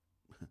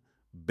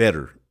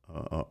better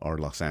our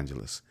Los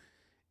Angeles.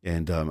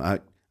 And I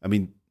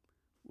mean,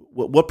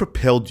 what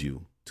propelled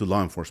you to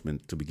law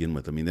enforcement to begin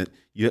with? I mean, that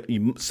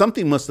you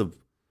something must have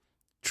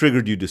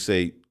triggered you to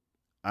say,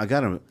 I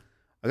gotta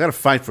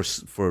fight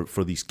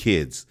for these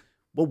kids.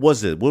 What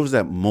was it? What was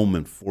that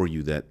moment for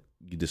you that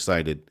you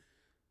decided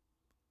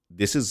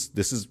this is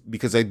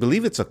because I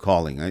believe it's a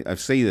calling. I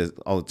say this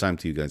all the time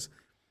to you guys.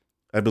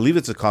 I believe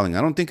it's a calling. I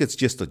don't think it's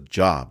just a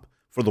job.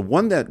 For the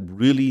one that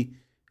really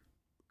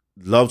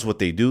loves what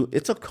they do,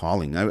 it's a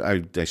calling.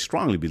 I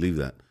strongly believe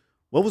that.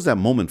 What was that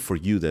moment for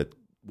you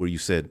where you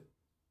said,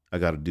 I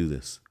got to do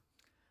this?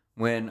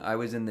 When I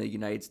was in the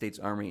United States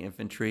Army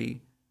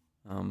Infantry,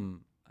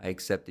 I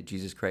accepted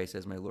Jesus Christ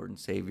as my Lord and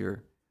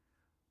Savior.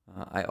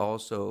 I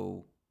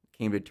also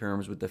came to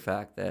terms with the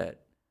fact that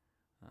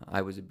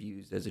I was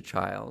abused as a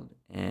child,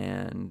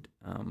 and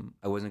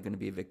I wasn't going to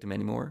be a victim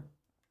anymore.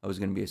 I was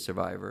going to be a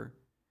survivor.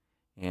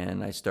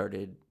 And I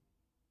started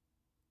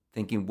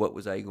thinking, what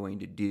was I going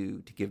to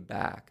do to give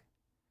back?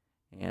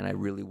 And I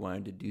really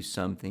wanted to do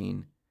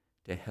something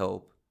to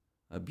help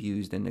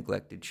abused and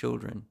neglected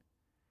children.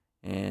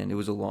 And it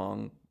was a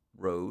long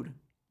road,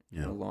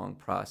 a long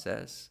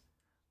process.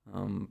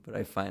 But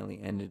I finally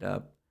ended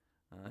up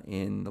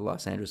in the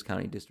Los Angeles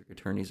County District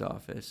Attorney's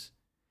Office.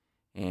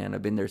 And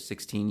I've been there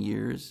 16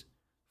 years.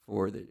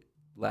 For the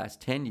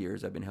last 10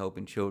 years, I've been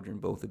helping children,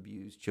 both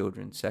abused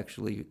children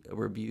sexually that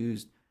were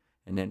abused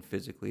and then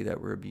physically that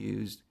were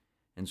abused.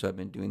 And so I've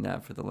been doing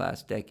that for the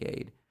last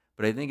decade.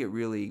 But I think it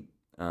really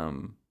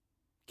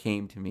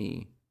came to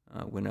me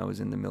when I was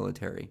in the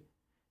military.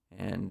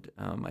 And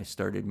I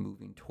started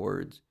moving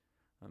towards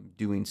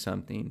doing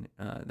something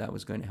that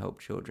was going to help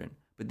children.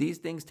 But these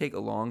things take a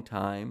long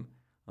time.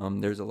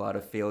 There's a lot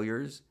of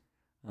failures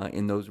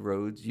in those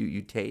roads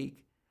you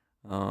take.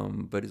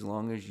 But as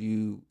long as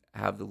you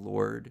have the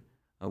Lord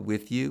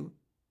with you,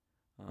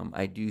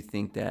 I do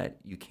think that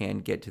you can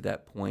get to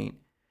that point.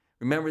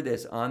 Remember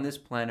this, on this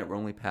planet, we're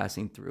only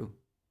passing through.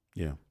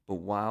 Yeah.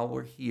 But while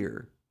we're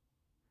here,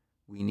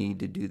 we need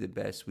to do the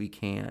best we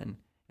can.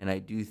 And I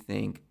do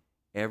think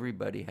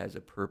everybody has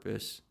a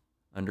purpose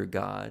under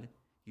God.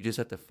 You just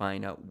have to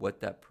find out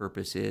what that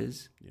purpose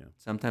is. Yeah.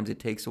 Sometimes it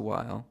takes a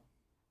while,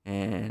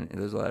 and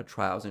there's a lot of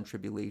trials and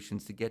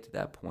tribulations to get to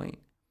that point.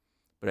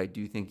 But I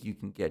do think you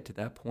can get to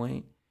that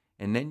point,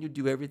 and then you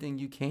do everything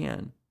you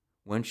can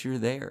once you're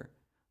there.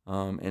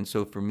 And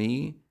so for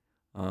me,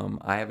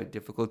 I have a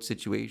difficult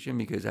situation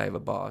because I have a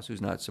boss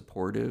who's not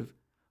supportive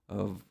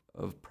of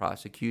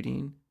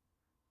prosecuting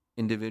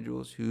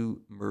individuals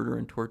who murder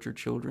and torture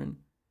children,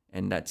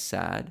 and that's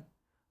sad.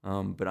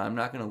 But I'm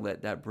not going to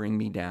let that bring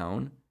me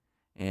down,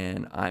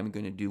 and I'm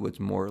going to do what's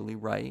morally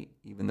right,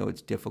 even though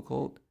it's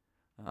difficult.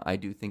 I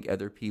do think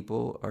other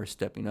people are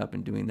stepping up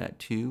and doing that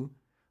too.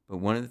 But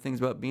one of the things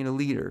about being a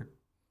leader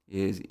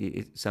is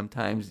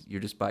sometimes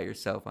you're just by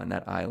yourself on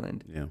that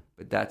island. Yeah.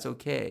 But that's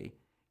okay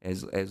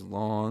as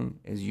long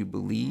as you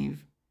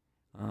believe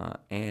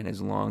and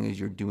as long as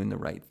you're doing the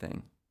right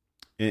thing.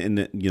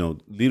 And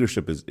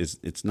leadership is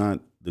it's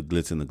not the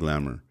glitz and the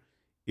glamour.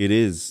 It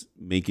is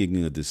making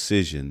a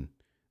decision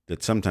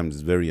that sometimes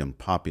is very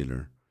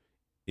unpopular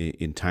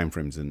in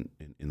timeframes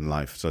in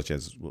life, such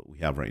as what we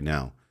have right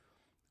now.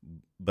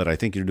 But I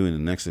think you're doing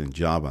an excellent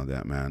job on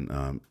that,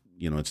 man.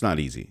 It's not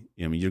easy.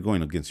 I mean, you're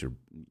going against your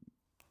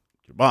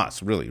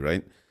boss, really,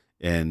 right?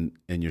 And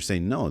you're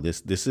saying, no,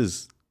 this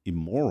is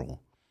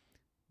immoral.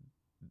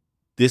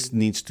 This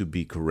needs to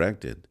be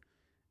corrected.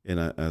 And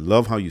I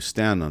love how you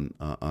stand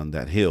on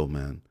that hill,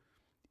 man.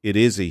 It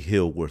is a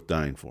hill worth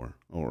dying for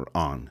or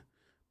on,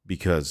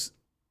 because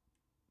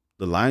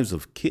the lives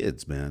of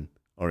kids, man,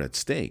 are at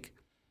stake.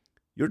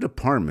 Your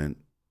department,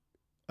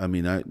 I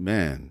mean, I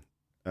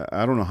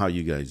don't know how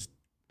you guys,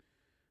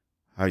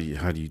 how do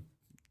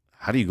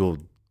you go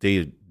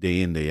day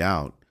in, day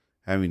out,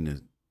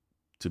 having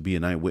to be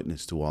an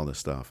eyewitness to all this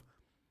stuff.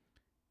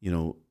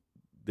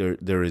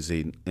 There is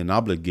an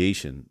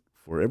obligation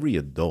for every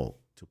adult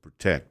to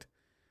protect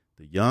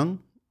the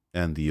young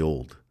and the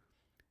old.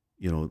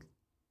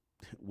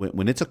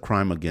 When it's a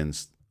crime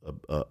against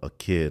a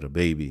kid, a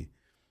baby,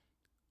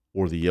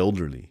 or the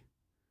elderly,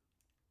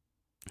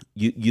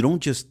 you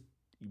don't just,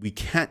 we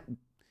can't,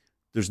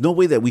 there's no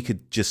way that we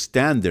could just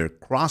stand there,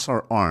 cross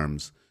our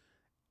arms,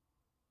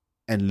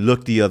 and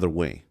look the other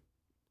way.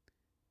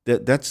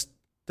 That's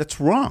That's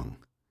wrong.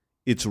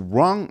 It's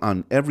wrong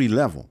on every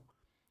level.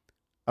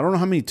 I don't know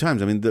how many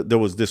times. I mean, there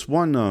was this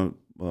one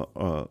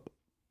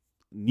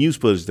news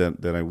footage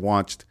that I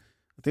watched,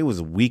 I think it was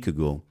a week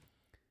ago,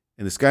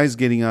 and this guy's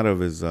getting out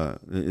of his,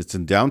 it's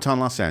in downtown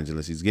Los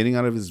Angeles. He's getting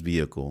out of his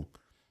vehicle,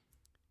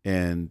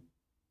 and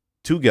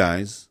two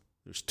guys,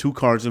 there's two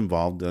cars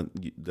involved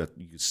that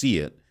you see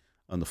it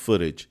on the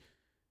footage,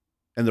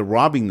 and they're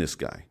robbing this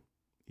guy.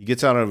 He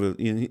gets out of it,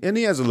 and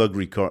he has a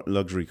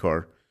luxury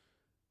car.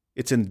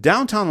 It's in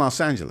downtown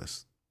Los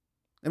Angeles.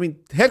 I mean,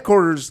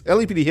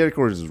 LAPD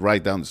headquarters is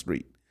right down the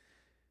street.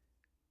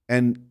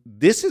 And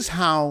this is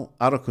how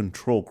out of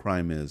control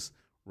crime is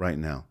right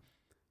now.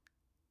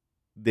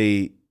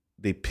 They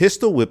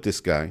pistol whip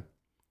this guy,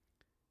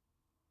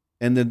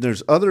 and then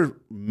there's other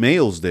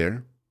males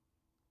there,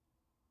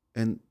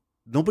 and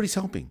nobody's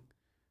helping.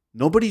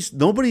 Nobody's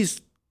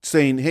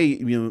saying,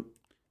 "Hey,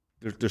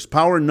 there's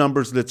power in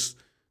numbers. Let's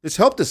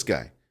help this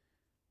guy."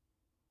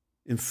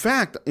 In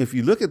fact, if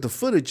you look at the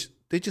footage,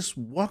 they just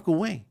walk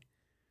away.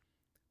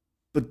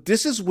 But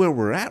this is where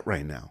we're at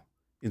right now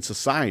in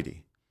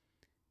society,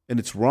 and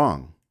it's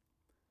wrong.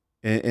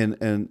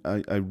 And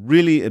I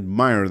really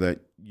admire that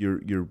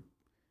you're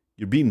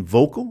being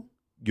vocal,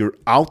 you're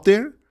out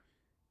there,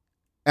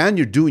 and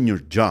you're doing your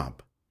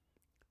job.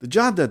 The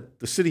job that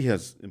the city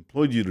has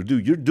employed you to do,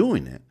 you're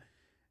doing it.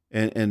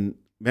 And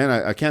man,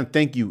 I can't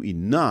thank you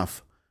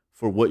enough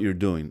for what you're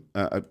doing.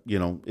 I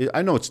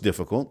know it's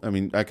difficult. I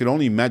mean, I could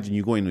only imagine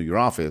you going to your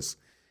office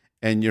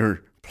and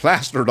you're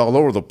plastered all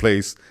over the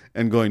place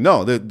and going,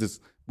 no,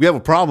 we have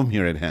a problem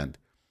here at hand.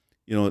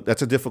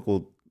 That's a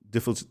difficult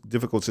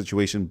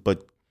situation.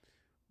 But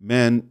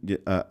man,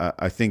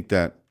 I think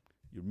that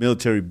your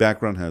military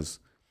background has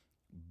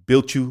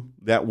built you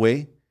that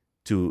way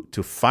to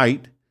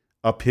fight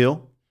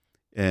uphill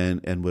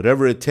and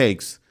whatever it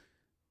takes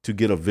to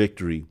get a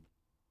victory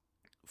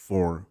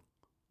for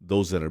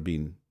those that are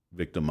being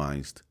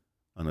victimized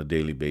on a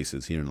daily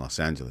basis here in Los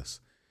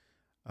Angeles.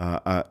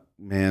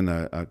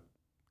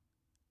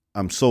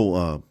 I'm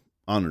so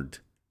honored,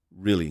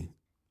 really,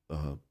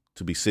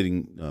 to be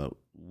sitting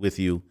with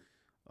you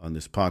on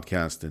this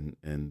podcast,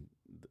 and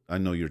I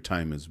know your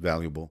time is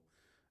valuable,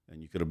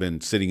 and you could have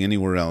been sitting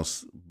anywhere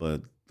else,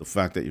 but the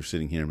fact that you're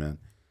sitting here, man,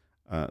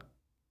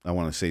 I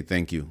want to say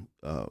thank you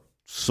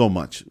so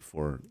much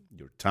for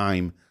your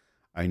time.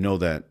 I know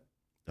that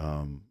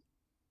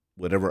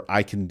whatever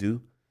I can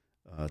do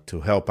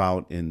to help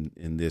out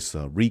in this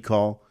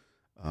recall,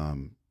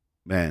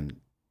 man,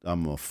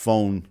 I'm a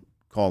phone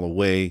call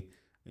away,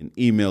 an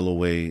email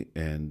away,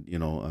 and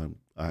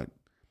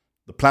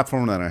the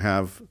platform that I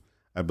have,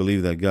 I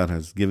believe that God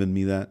has given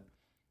me that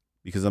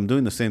because I'm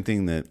doing the same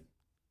thing that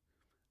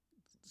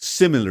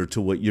similar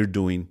to what you're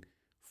doing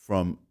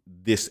from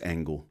this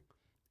angle,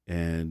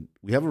 and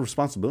we have a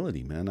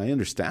responsibility, man. I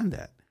understand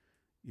that.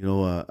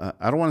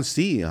 I don't want to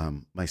see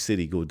my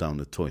city go down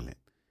the toilet.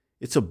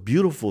 It's a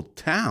beautiful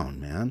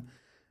town, man.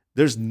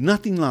 There's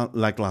nothing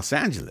like Los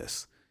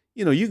Angeles.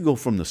 You can go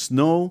from the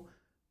snow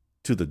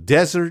to the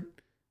desert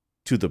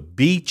to the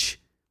beach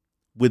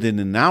within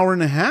an hour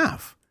and a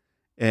half.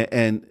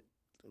 And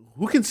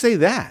who can say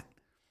that?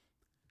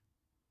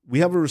 We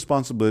have a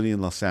responsibility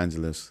in Los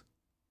Angeles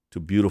to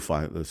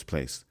beautify this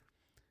place.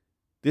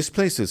 This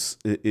place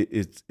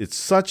it's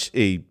such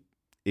a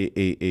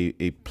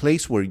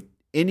place where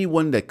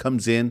anyone that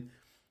comes in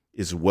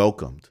is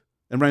welcomed.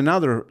 And right now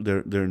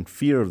they're in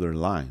fear of their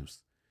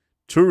lives.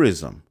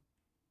 Tourism.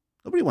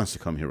 Nobody wants to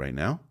come here right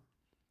now.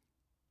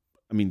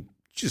 I mean,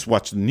 just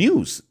watch the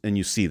news and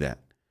you see that.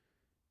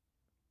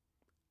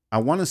 I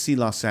want to see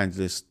Los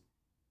Angeles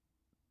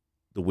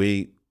the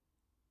way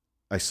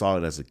I saw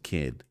it as a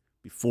kid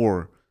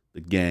before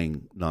the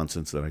gang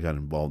nonsense that I got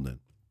involved in.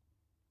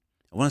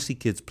 I want to see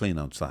kids playing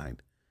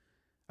outside.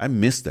 I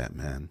miss that,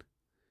 man.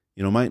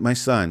 My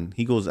son,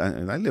 he goes,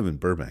 and I live in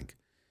Burbank.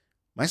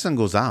 My son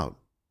goes out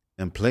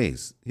and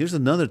plays. Here's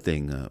another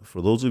thing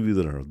for those of you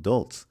that are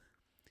adults.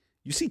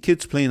 You see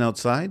kids playing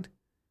outside,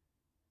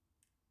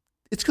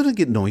 it's going to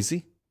get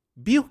noisy.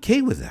 Be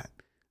okay with that.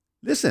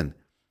 Listen,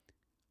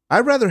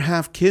 I'd rather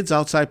have kids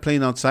outside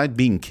playing outside,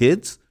 being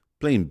kids,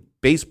 playing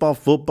baseball,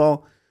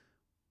 football.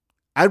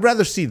 I'd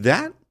rather see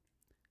that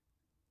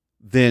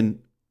than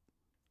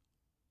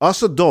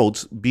us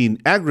adults being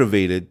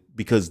aggravated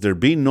because they're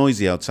being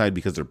noisy outside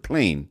because they're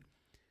playing.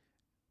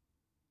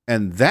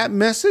 And that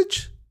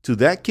message to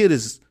that kid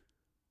is,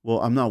 well,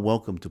 I'm not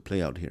welcome to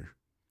play out here.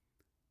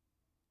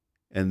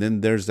 And then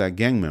there's that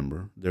gang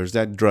member, there's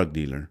that drug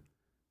dealer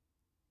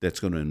that's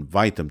going to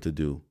invite them to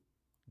do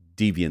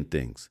deviant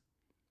things.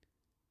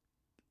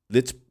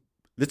 Let's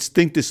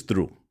think this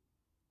through.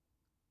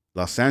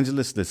 Los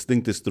Angeles, let's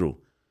think this through.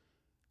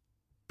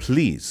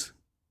 Please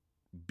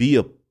be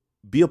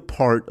a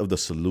part of the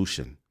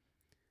solution.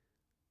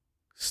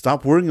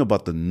 Stop worrying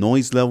about the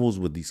noise levels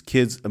with these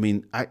kids. I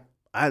mean, I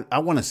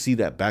want to see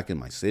that back in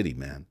my city,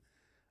 man.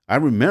 I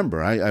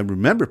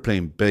remember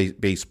playing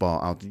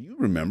baseball out there. You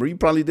remember, you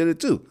probably did it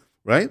too,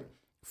 right?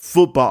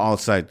 Football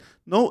outside.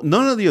 No,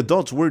 none of the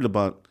adults worried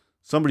about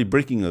somebody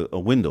breaking a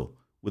window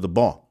with a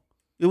ball.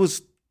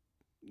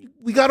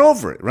 we got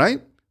over it,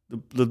 right?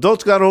 The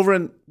adults got over it,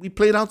 and we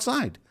played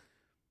outside.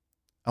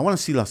 I want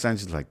to see Los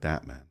Angeles like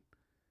that, man.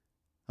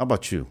 How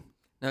about you?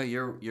 No,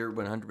 you're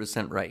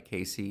 100% right,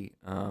 Casey.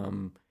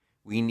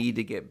 We need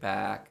to get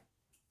back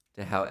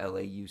to how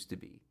LA used to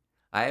be.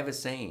 I have a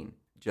saying,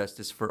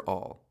 justice for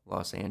all,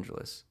 Los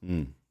Angeles.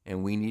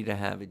 And we need to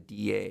have a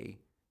DA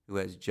who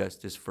has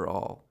justice for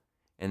all.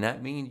 And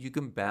that means you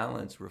can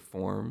balance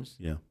reforms,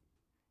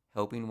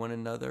 helping one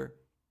another,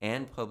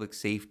 and public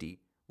safety,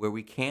 where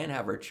we can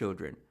have our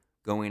children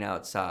going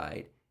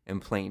outside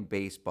and playing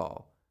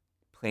baseball,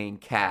 playing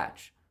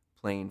catch,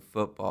 playing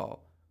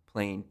football,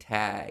 playing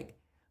tag,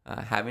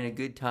 having a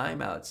good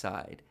time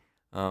outside.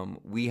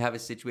 We have a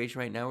situation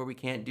right now where we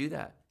can't do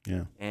that.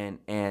 Yeah.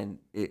 And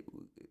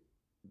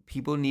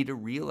people need to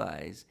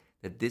realize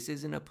that this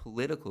isn't a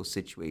political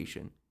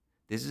situation.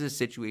 This is a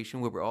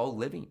situation where we're all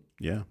living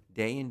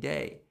day in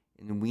day.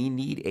 And we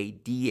need a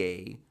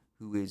DA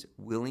who is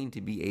willing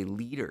to be a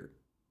leader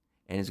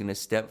and is going to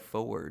step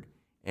forward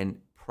and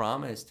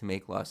promise to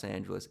make Los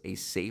Angeles a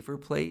safer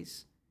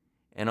place,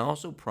 and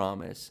also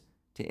promise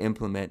to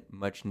implement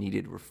much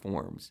needed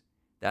reforms.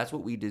 That's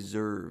what we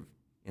deserve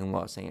in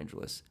Los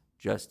Angeles,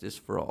 justice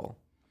for all.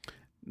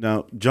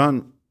 Now,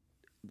 John,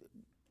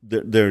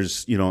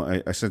 there's,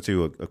 I sent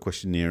you a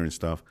questionnaire and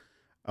stuff.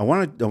 I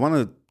want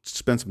to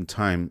spend some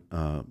time.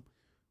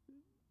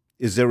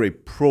 Is there a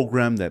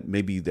program that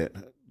maybe that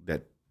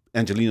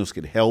Angelenos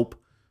could help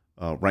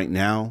right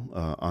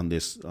now on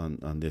this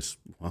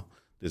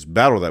this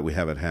battle that we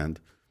have at hand?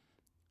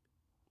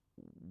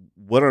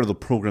 What are the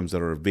programs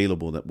that are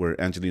available that where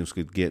Angelenos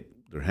could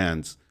get their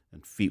hands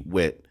and feet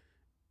wet,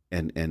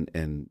 and I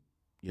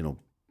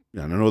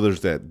know there's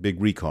that big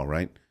recall,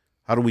 right?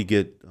 How do we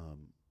get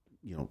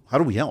how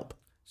do we help?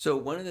 So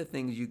one of the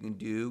things you can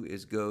do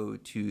is go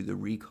to the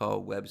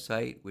recall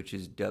website, which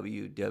is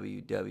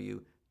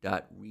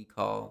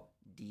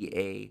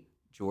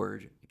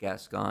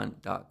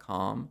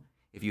www.recalldageorgegascon.com.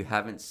 If you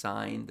haven't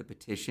signed the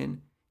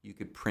petition, you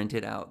could print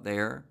it out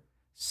there,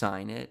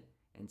 sign it,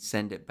 and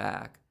send it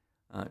back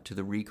to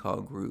the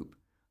recall group.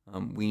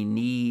 We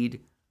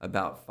need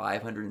about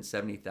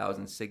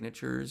 570,000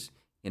 signatures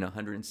in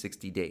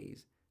 160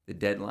 days. The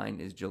deadline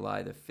is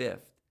July the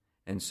 5th.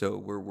 And so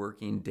we're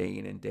working day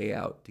in and day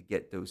out to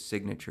get those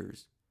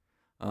signatures.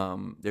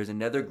 There's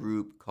another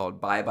group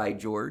called Bye Bye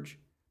George,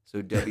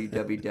 so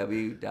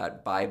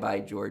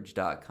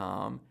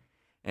www.byebyegeorge.com.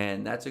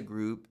 And that's a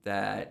group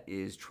that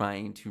is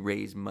trying to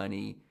raise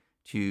money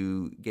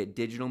to get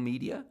digital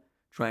media,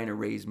 trying to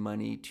raise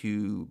money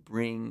to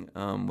bring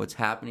what's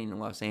happening in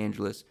Los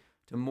Angeles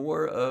to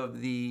more of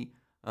the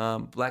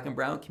Black and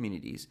brown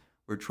communities.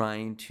 We're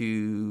trying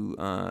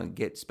to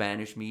get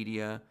Spanish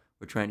media.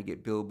 We're trying to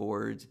get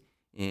billboards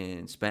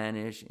in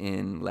Spanish,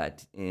 in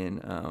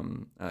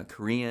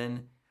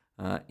Korean,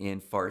 in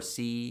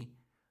Farsi,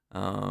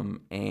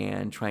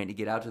 and trying to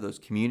get out to those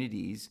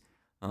communities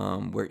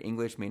where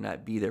English may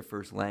not be their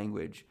first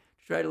language,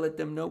 to try to let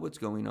them know what's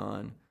going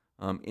on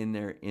in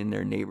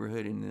their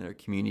neighborhood and in their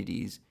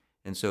communities.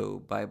 And so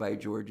Bye Bye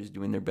George is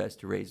doing their best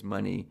to raise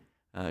money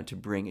to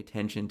bring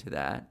attention to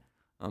that.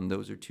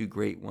 Those are two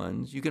great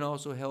ones. You can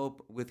also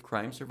help with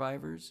crime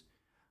survivors.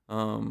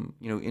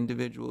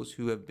 Individuals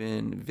who have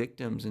been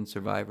victims and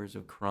survivors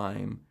of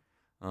crime,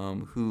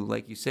 who,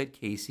 like you said,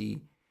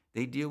 Casey,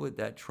 they deal with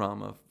that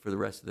trauma for the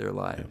rest of their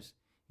lives.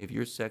 Yeah. If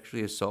you're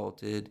sexually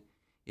assaulted,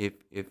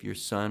 if your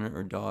son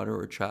or daughter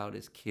or child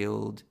is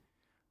killed,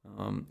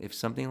 if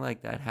something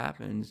like that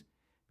happens,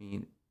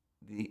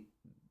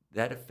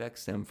 that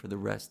affects them for the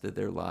rest of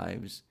their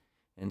lives.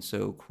 And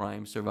so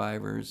Crime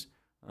Survivors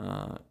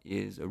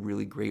is a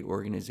really great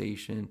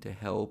organization to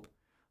help.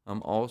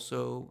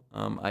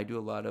 I do a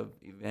lot of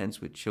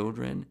events with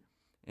children,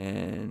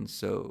 and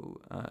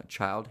so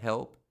Child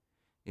Help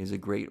is a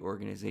great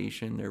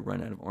organization. They're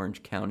run out of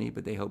Orange County,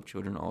 but they help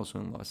children also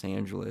in Los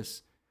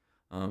Angeles.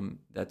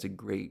 That's a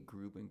great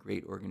group and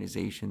great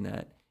organization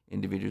that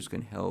individuals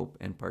can help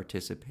and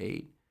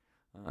participate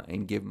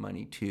and give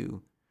money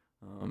to.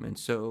 But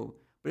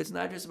it's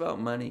not just about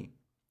money.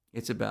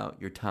 It's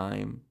about your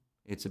time.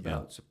 It's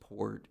about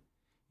support.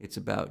 It's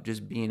about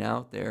just being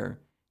out there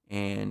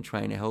and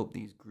trying to help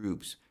these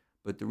groups.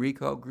 But the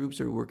recall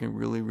groups are working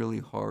really, really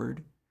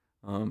hard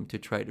to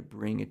try to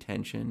bring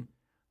attention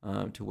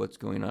to what's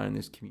going on in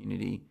this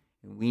community.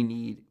 And we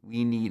need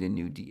a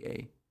new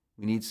DA.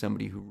 We need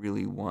somebody who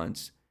really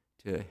wants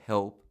to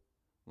help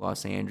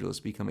Los Angeles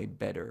become a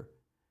better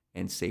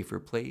and safer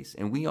place.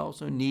 And we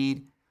also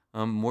need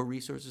more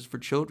resources for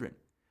children.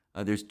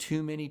 There's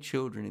too many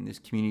children in this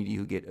community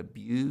who get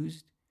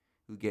abused,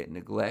 who get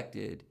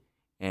neglected,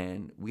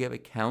 and we have a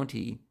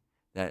county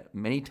that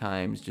many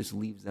times just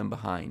leaves them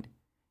behind.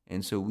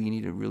 And so we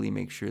need to really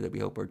make sure that we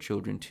help our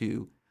children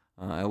too.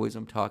 I always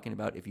am talking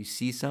about, if you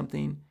see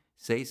something,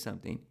 say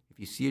something. If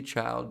you see a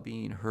child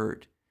being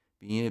hurt,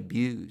 being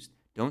abused,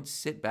 don't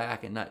sit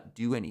back and not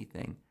do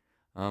anything.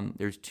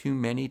 There's too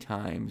many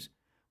times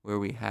where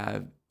we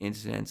have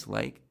incidents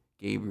like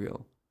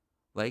Gabriel,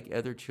 like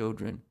other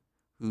children,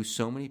 who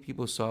so many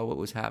people saw what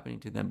was happening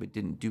to them but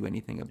didn't do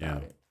anything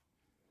about it.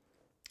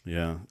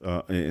 Yeah,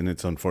 and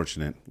it's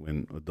unfortunate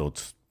when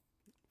adults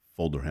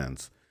fold their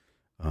hands.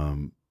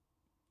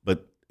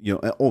 But,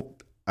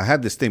 I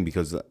had this thing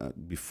because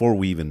before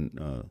we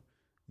even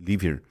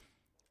leave here,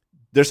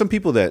 there's some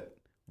people that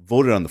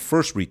voted on the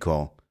first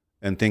recall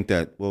and think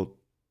that,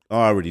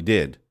 I already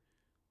did.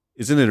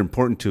 Isn't it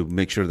important to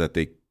make sure that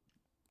they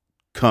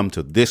come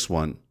to this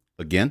one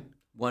again?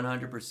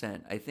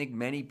 100%. I think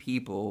many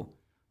people,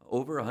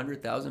 over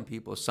 100,000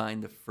 people,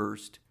 signed the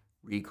first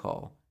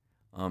recall.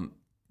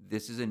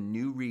 This is a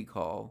new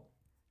recall.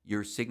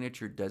 Your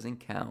signature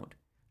doesn't count.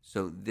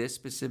 So this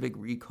specific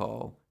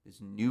recall, this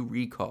new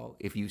recall,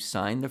 if you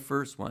sign the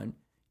first one,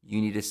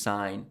 you need to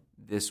sign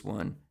this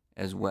one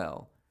as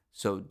well.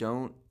 So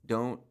don't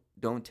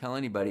tell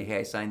anybody, hey,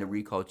 I signed the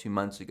recall 2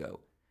 months ago.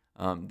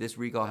 This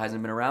recall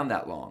hasn't been around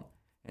that long.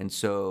 And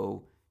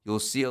so you'll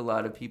see a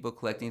lot of people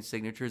collecting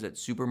signatures at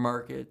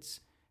supermarkets,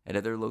 at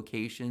other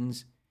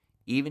locations.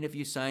 Even if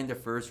you signed the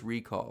first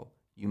recall,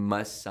 you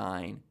must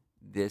sign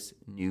this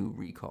new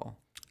recall.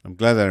 I'm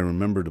glad that I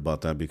remembered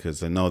about that,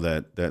 because I know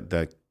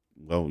that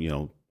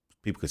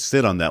people could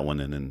sit on that one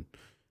and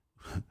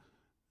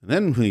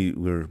then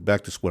we're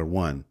back to square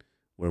one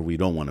where we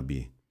don't want to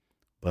be.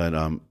 But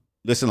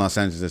listen, Los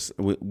Angeles,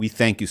 we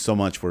thank you so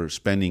much for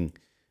spending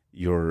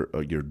your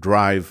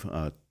drive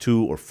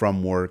to or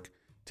from work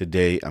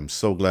today. I'm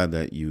so glad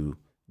that you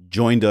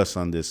joined us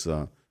on this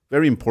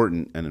very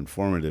important and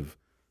informative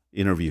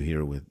interview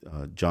here with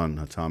Jon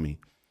Hatami.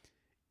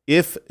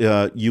 If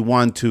you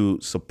want to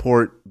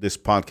support this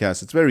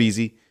podcast, it's very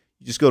easy.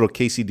 You just go to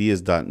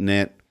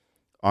kcdiaz.net.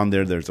 On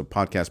there's a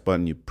podcast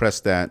button. You press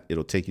that.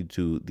 It'll take you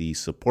to the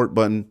support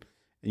button.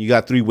 And you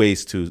got 3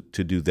 ways to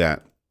do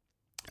that.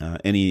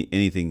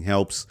 Anything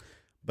helps.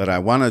 But I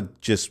want to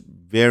just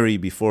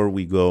before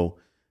we go,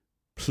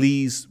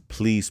 please,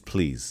 please,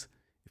 please,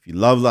 if you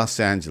love Los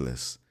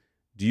Angeles,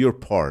 do your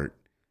part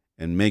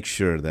and make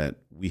sure that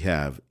we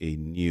have a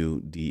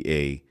new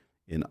DA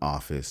in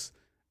office.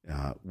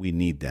 We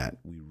need that.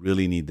 We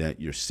really need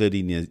that. Your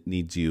city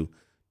needs you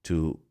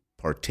to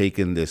partake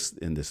in this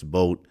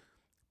vote.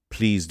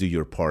 Please do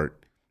your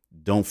part.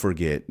 Don't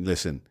forget.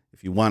 Listen,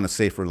 if you want a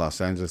safer Los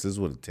Angeles, this is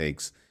what it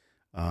takes.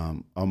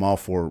 I'm all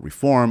for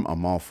reform.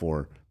 I'm all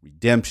for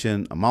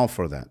redemption. I'm all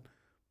for that.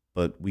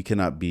 But we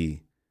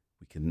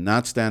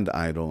cannot stand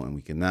idle, and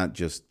we cannot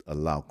just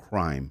allow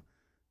crime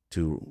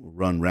to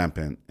run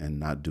rampant and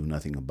not do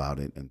nothing about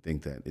it and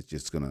think that it's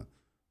just going to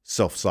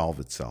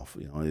self-solve itself.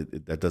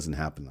 That doesn't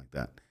happen like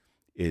that.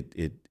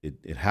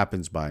 It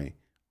happens by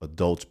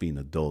adults being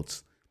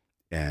adults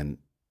and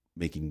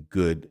making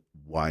good,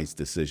 wise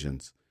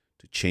decisions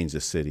to change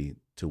the city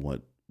to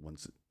what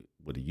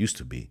it used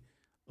to be,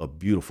 a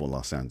beautiful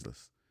Los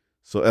Angeles.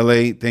 So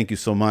LA, thank you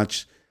so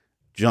much.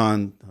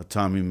 Jon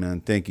Hatami,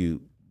 man, thank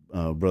you,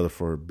 brother,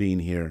 for being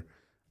here.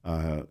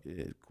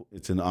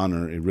 It's an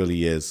honor. It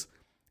really is.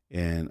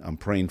 And I'm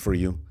praying for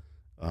you.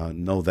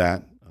 Know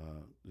that.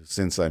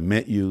 Since I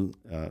met you,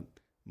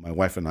 my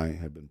wife and I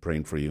have been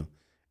praying for you.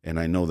 And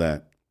I know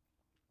that,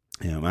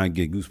 I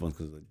get goosebumps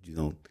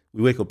because,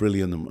 we wake up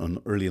early in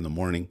the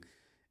morning,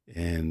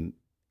 and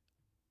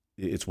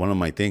it's one of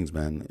my things,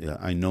 man.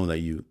 I know that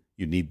you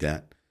need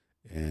that,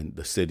 and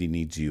the city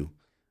needs you.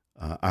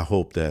 I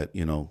hope that,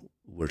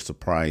 we're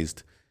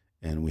surprised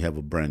and we have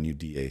a brand new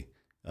DA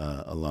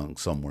along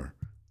somewhere.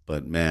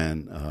 But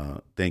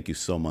man, thank you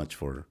so much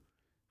for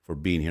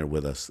being here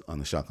with us on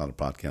the Shot Caller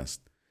Podcast.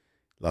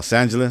 Los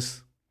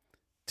Angeles,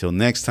 till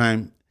next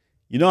time.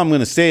 I'm going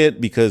to say it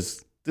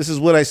because this is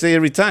what I say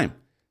every time.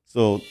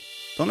 So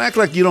don't act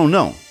like you don't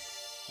know.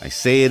 I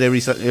say it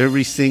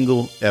every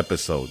single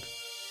episode.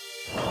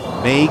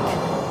 Make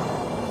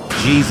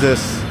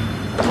Jesus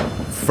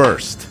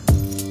first.